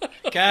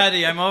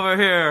 Caddy, I'm over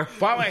here.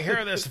 Finally I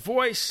hear this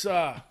voice,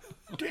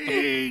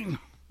 Dean.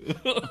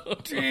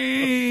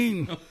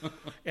 Dean.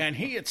 And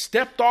he had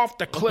stepped off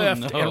the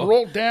cliff and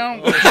rolled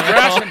down the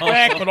grass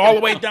embankment all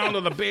the way down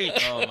to the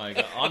beach. Oh, my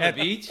God. On the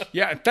beach?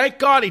 Yeah, and thank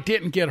God he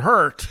didn't get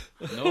hurt.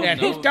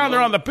 He's down there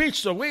on the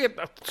beach, so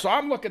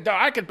I'm looking down.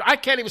 I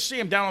can't even see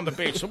him down on the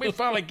beach, so we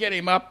finally get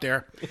him up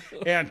there.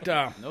 And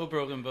no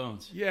broken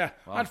bones. Yeah.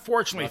 Wow.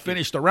 Unfortunately,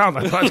 finished the round.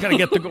 I thought I was going to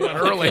get to go in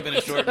early. Could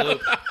have been a short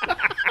loop.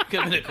 Could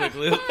have been a quick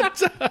loop.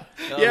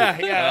 Yeah.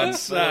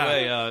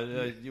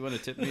 You want to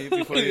tip me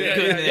before you go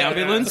to the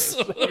ambulance?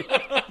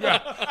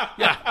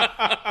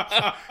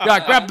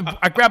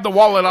 I grabbed the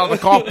wallet out of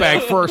the golf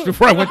bag first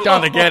before I went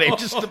down to get it,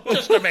 just to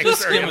make sure.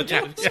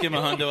 Skim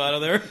a hundo out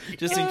of there,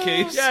 just in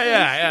case.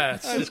 Yeah.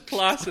 That's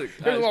classic.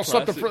 Here's a little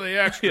something for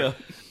the extra. Yeah.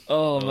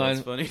 Oh, man. That's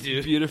funny,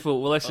 dude. Beautiful.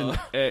 Well, listen,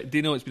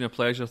 Dino, it's been a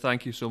pleasure.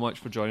 Thank you so much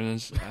for joining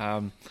us.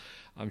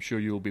 I'm sure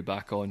you will be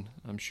back on.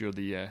 I'm sure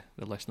the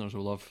listeners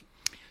will love.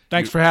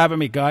 Thanks for having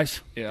me,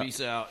 guys. Yeah. Peace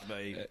out,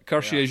 buddy.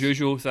 Kirsty, as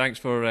usual, thanks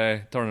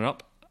for turning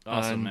up.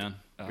 Awesome, man.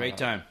 Great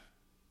time.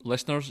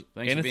 Listeners,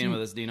 thanks for being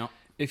with us, Dino.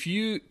 If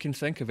you can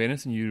think of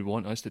anything you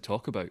want us to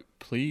talk about,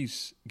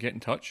 please get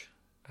in touch.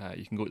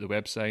 You can go to the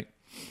website,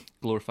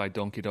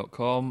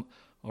 glorifieddonkey.com,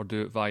 or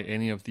do it via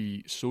any of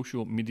the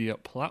social media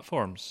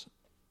platforms.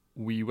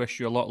 We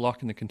wish you a lot of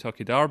luck in the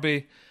Kentucky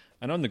Derby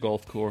and on the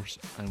golf course,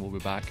 and we'll be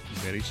back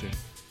very soon.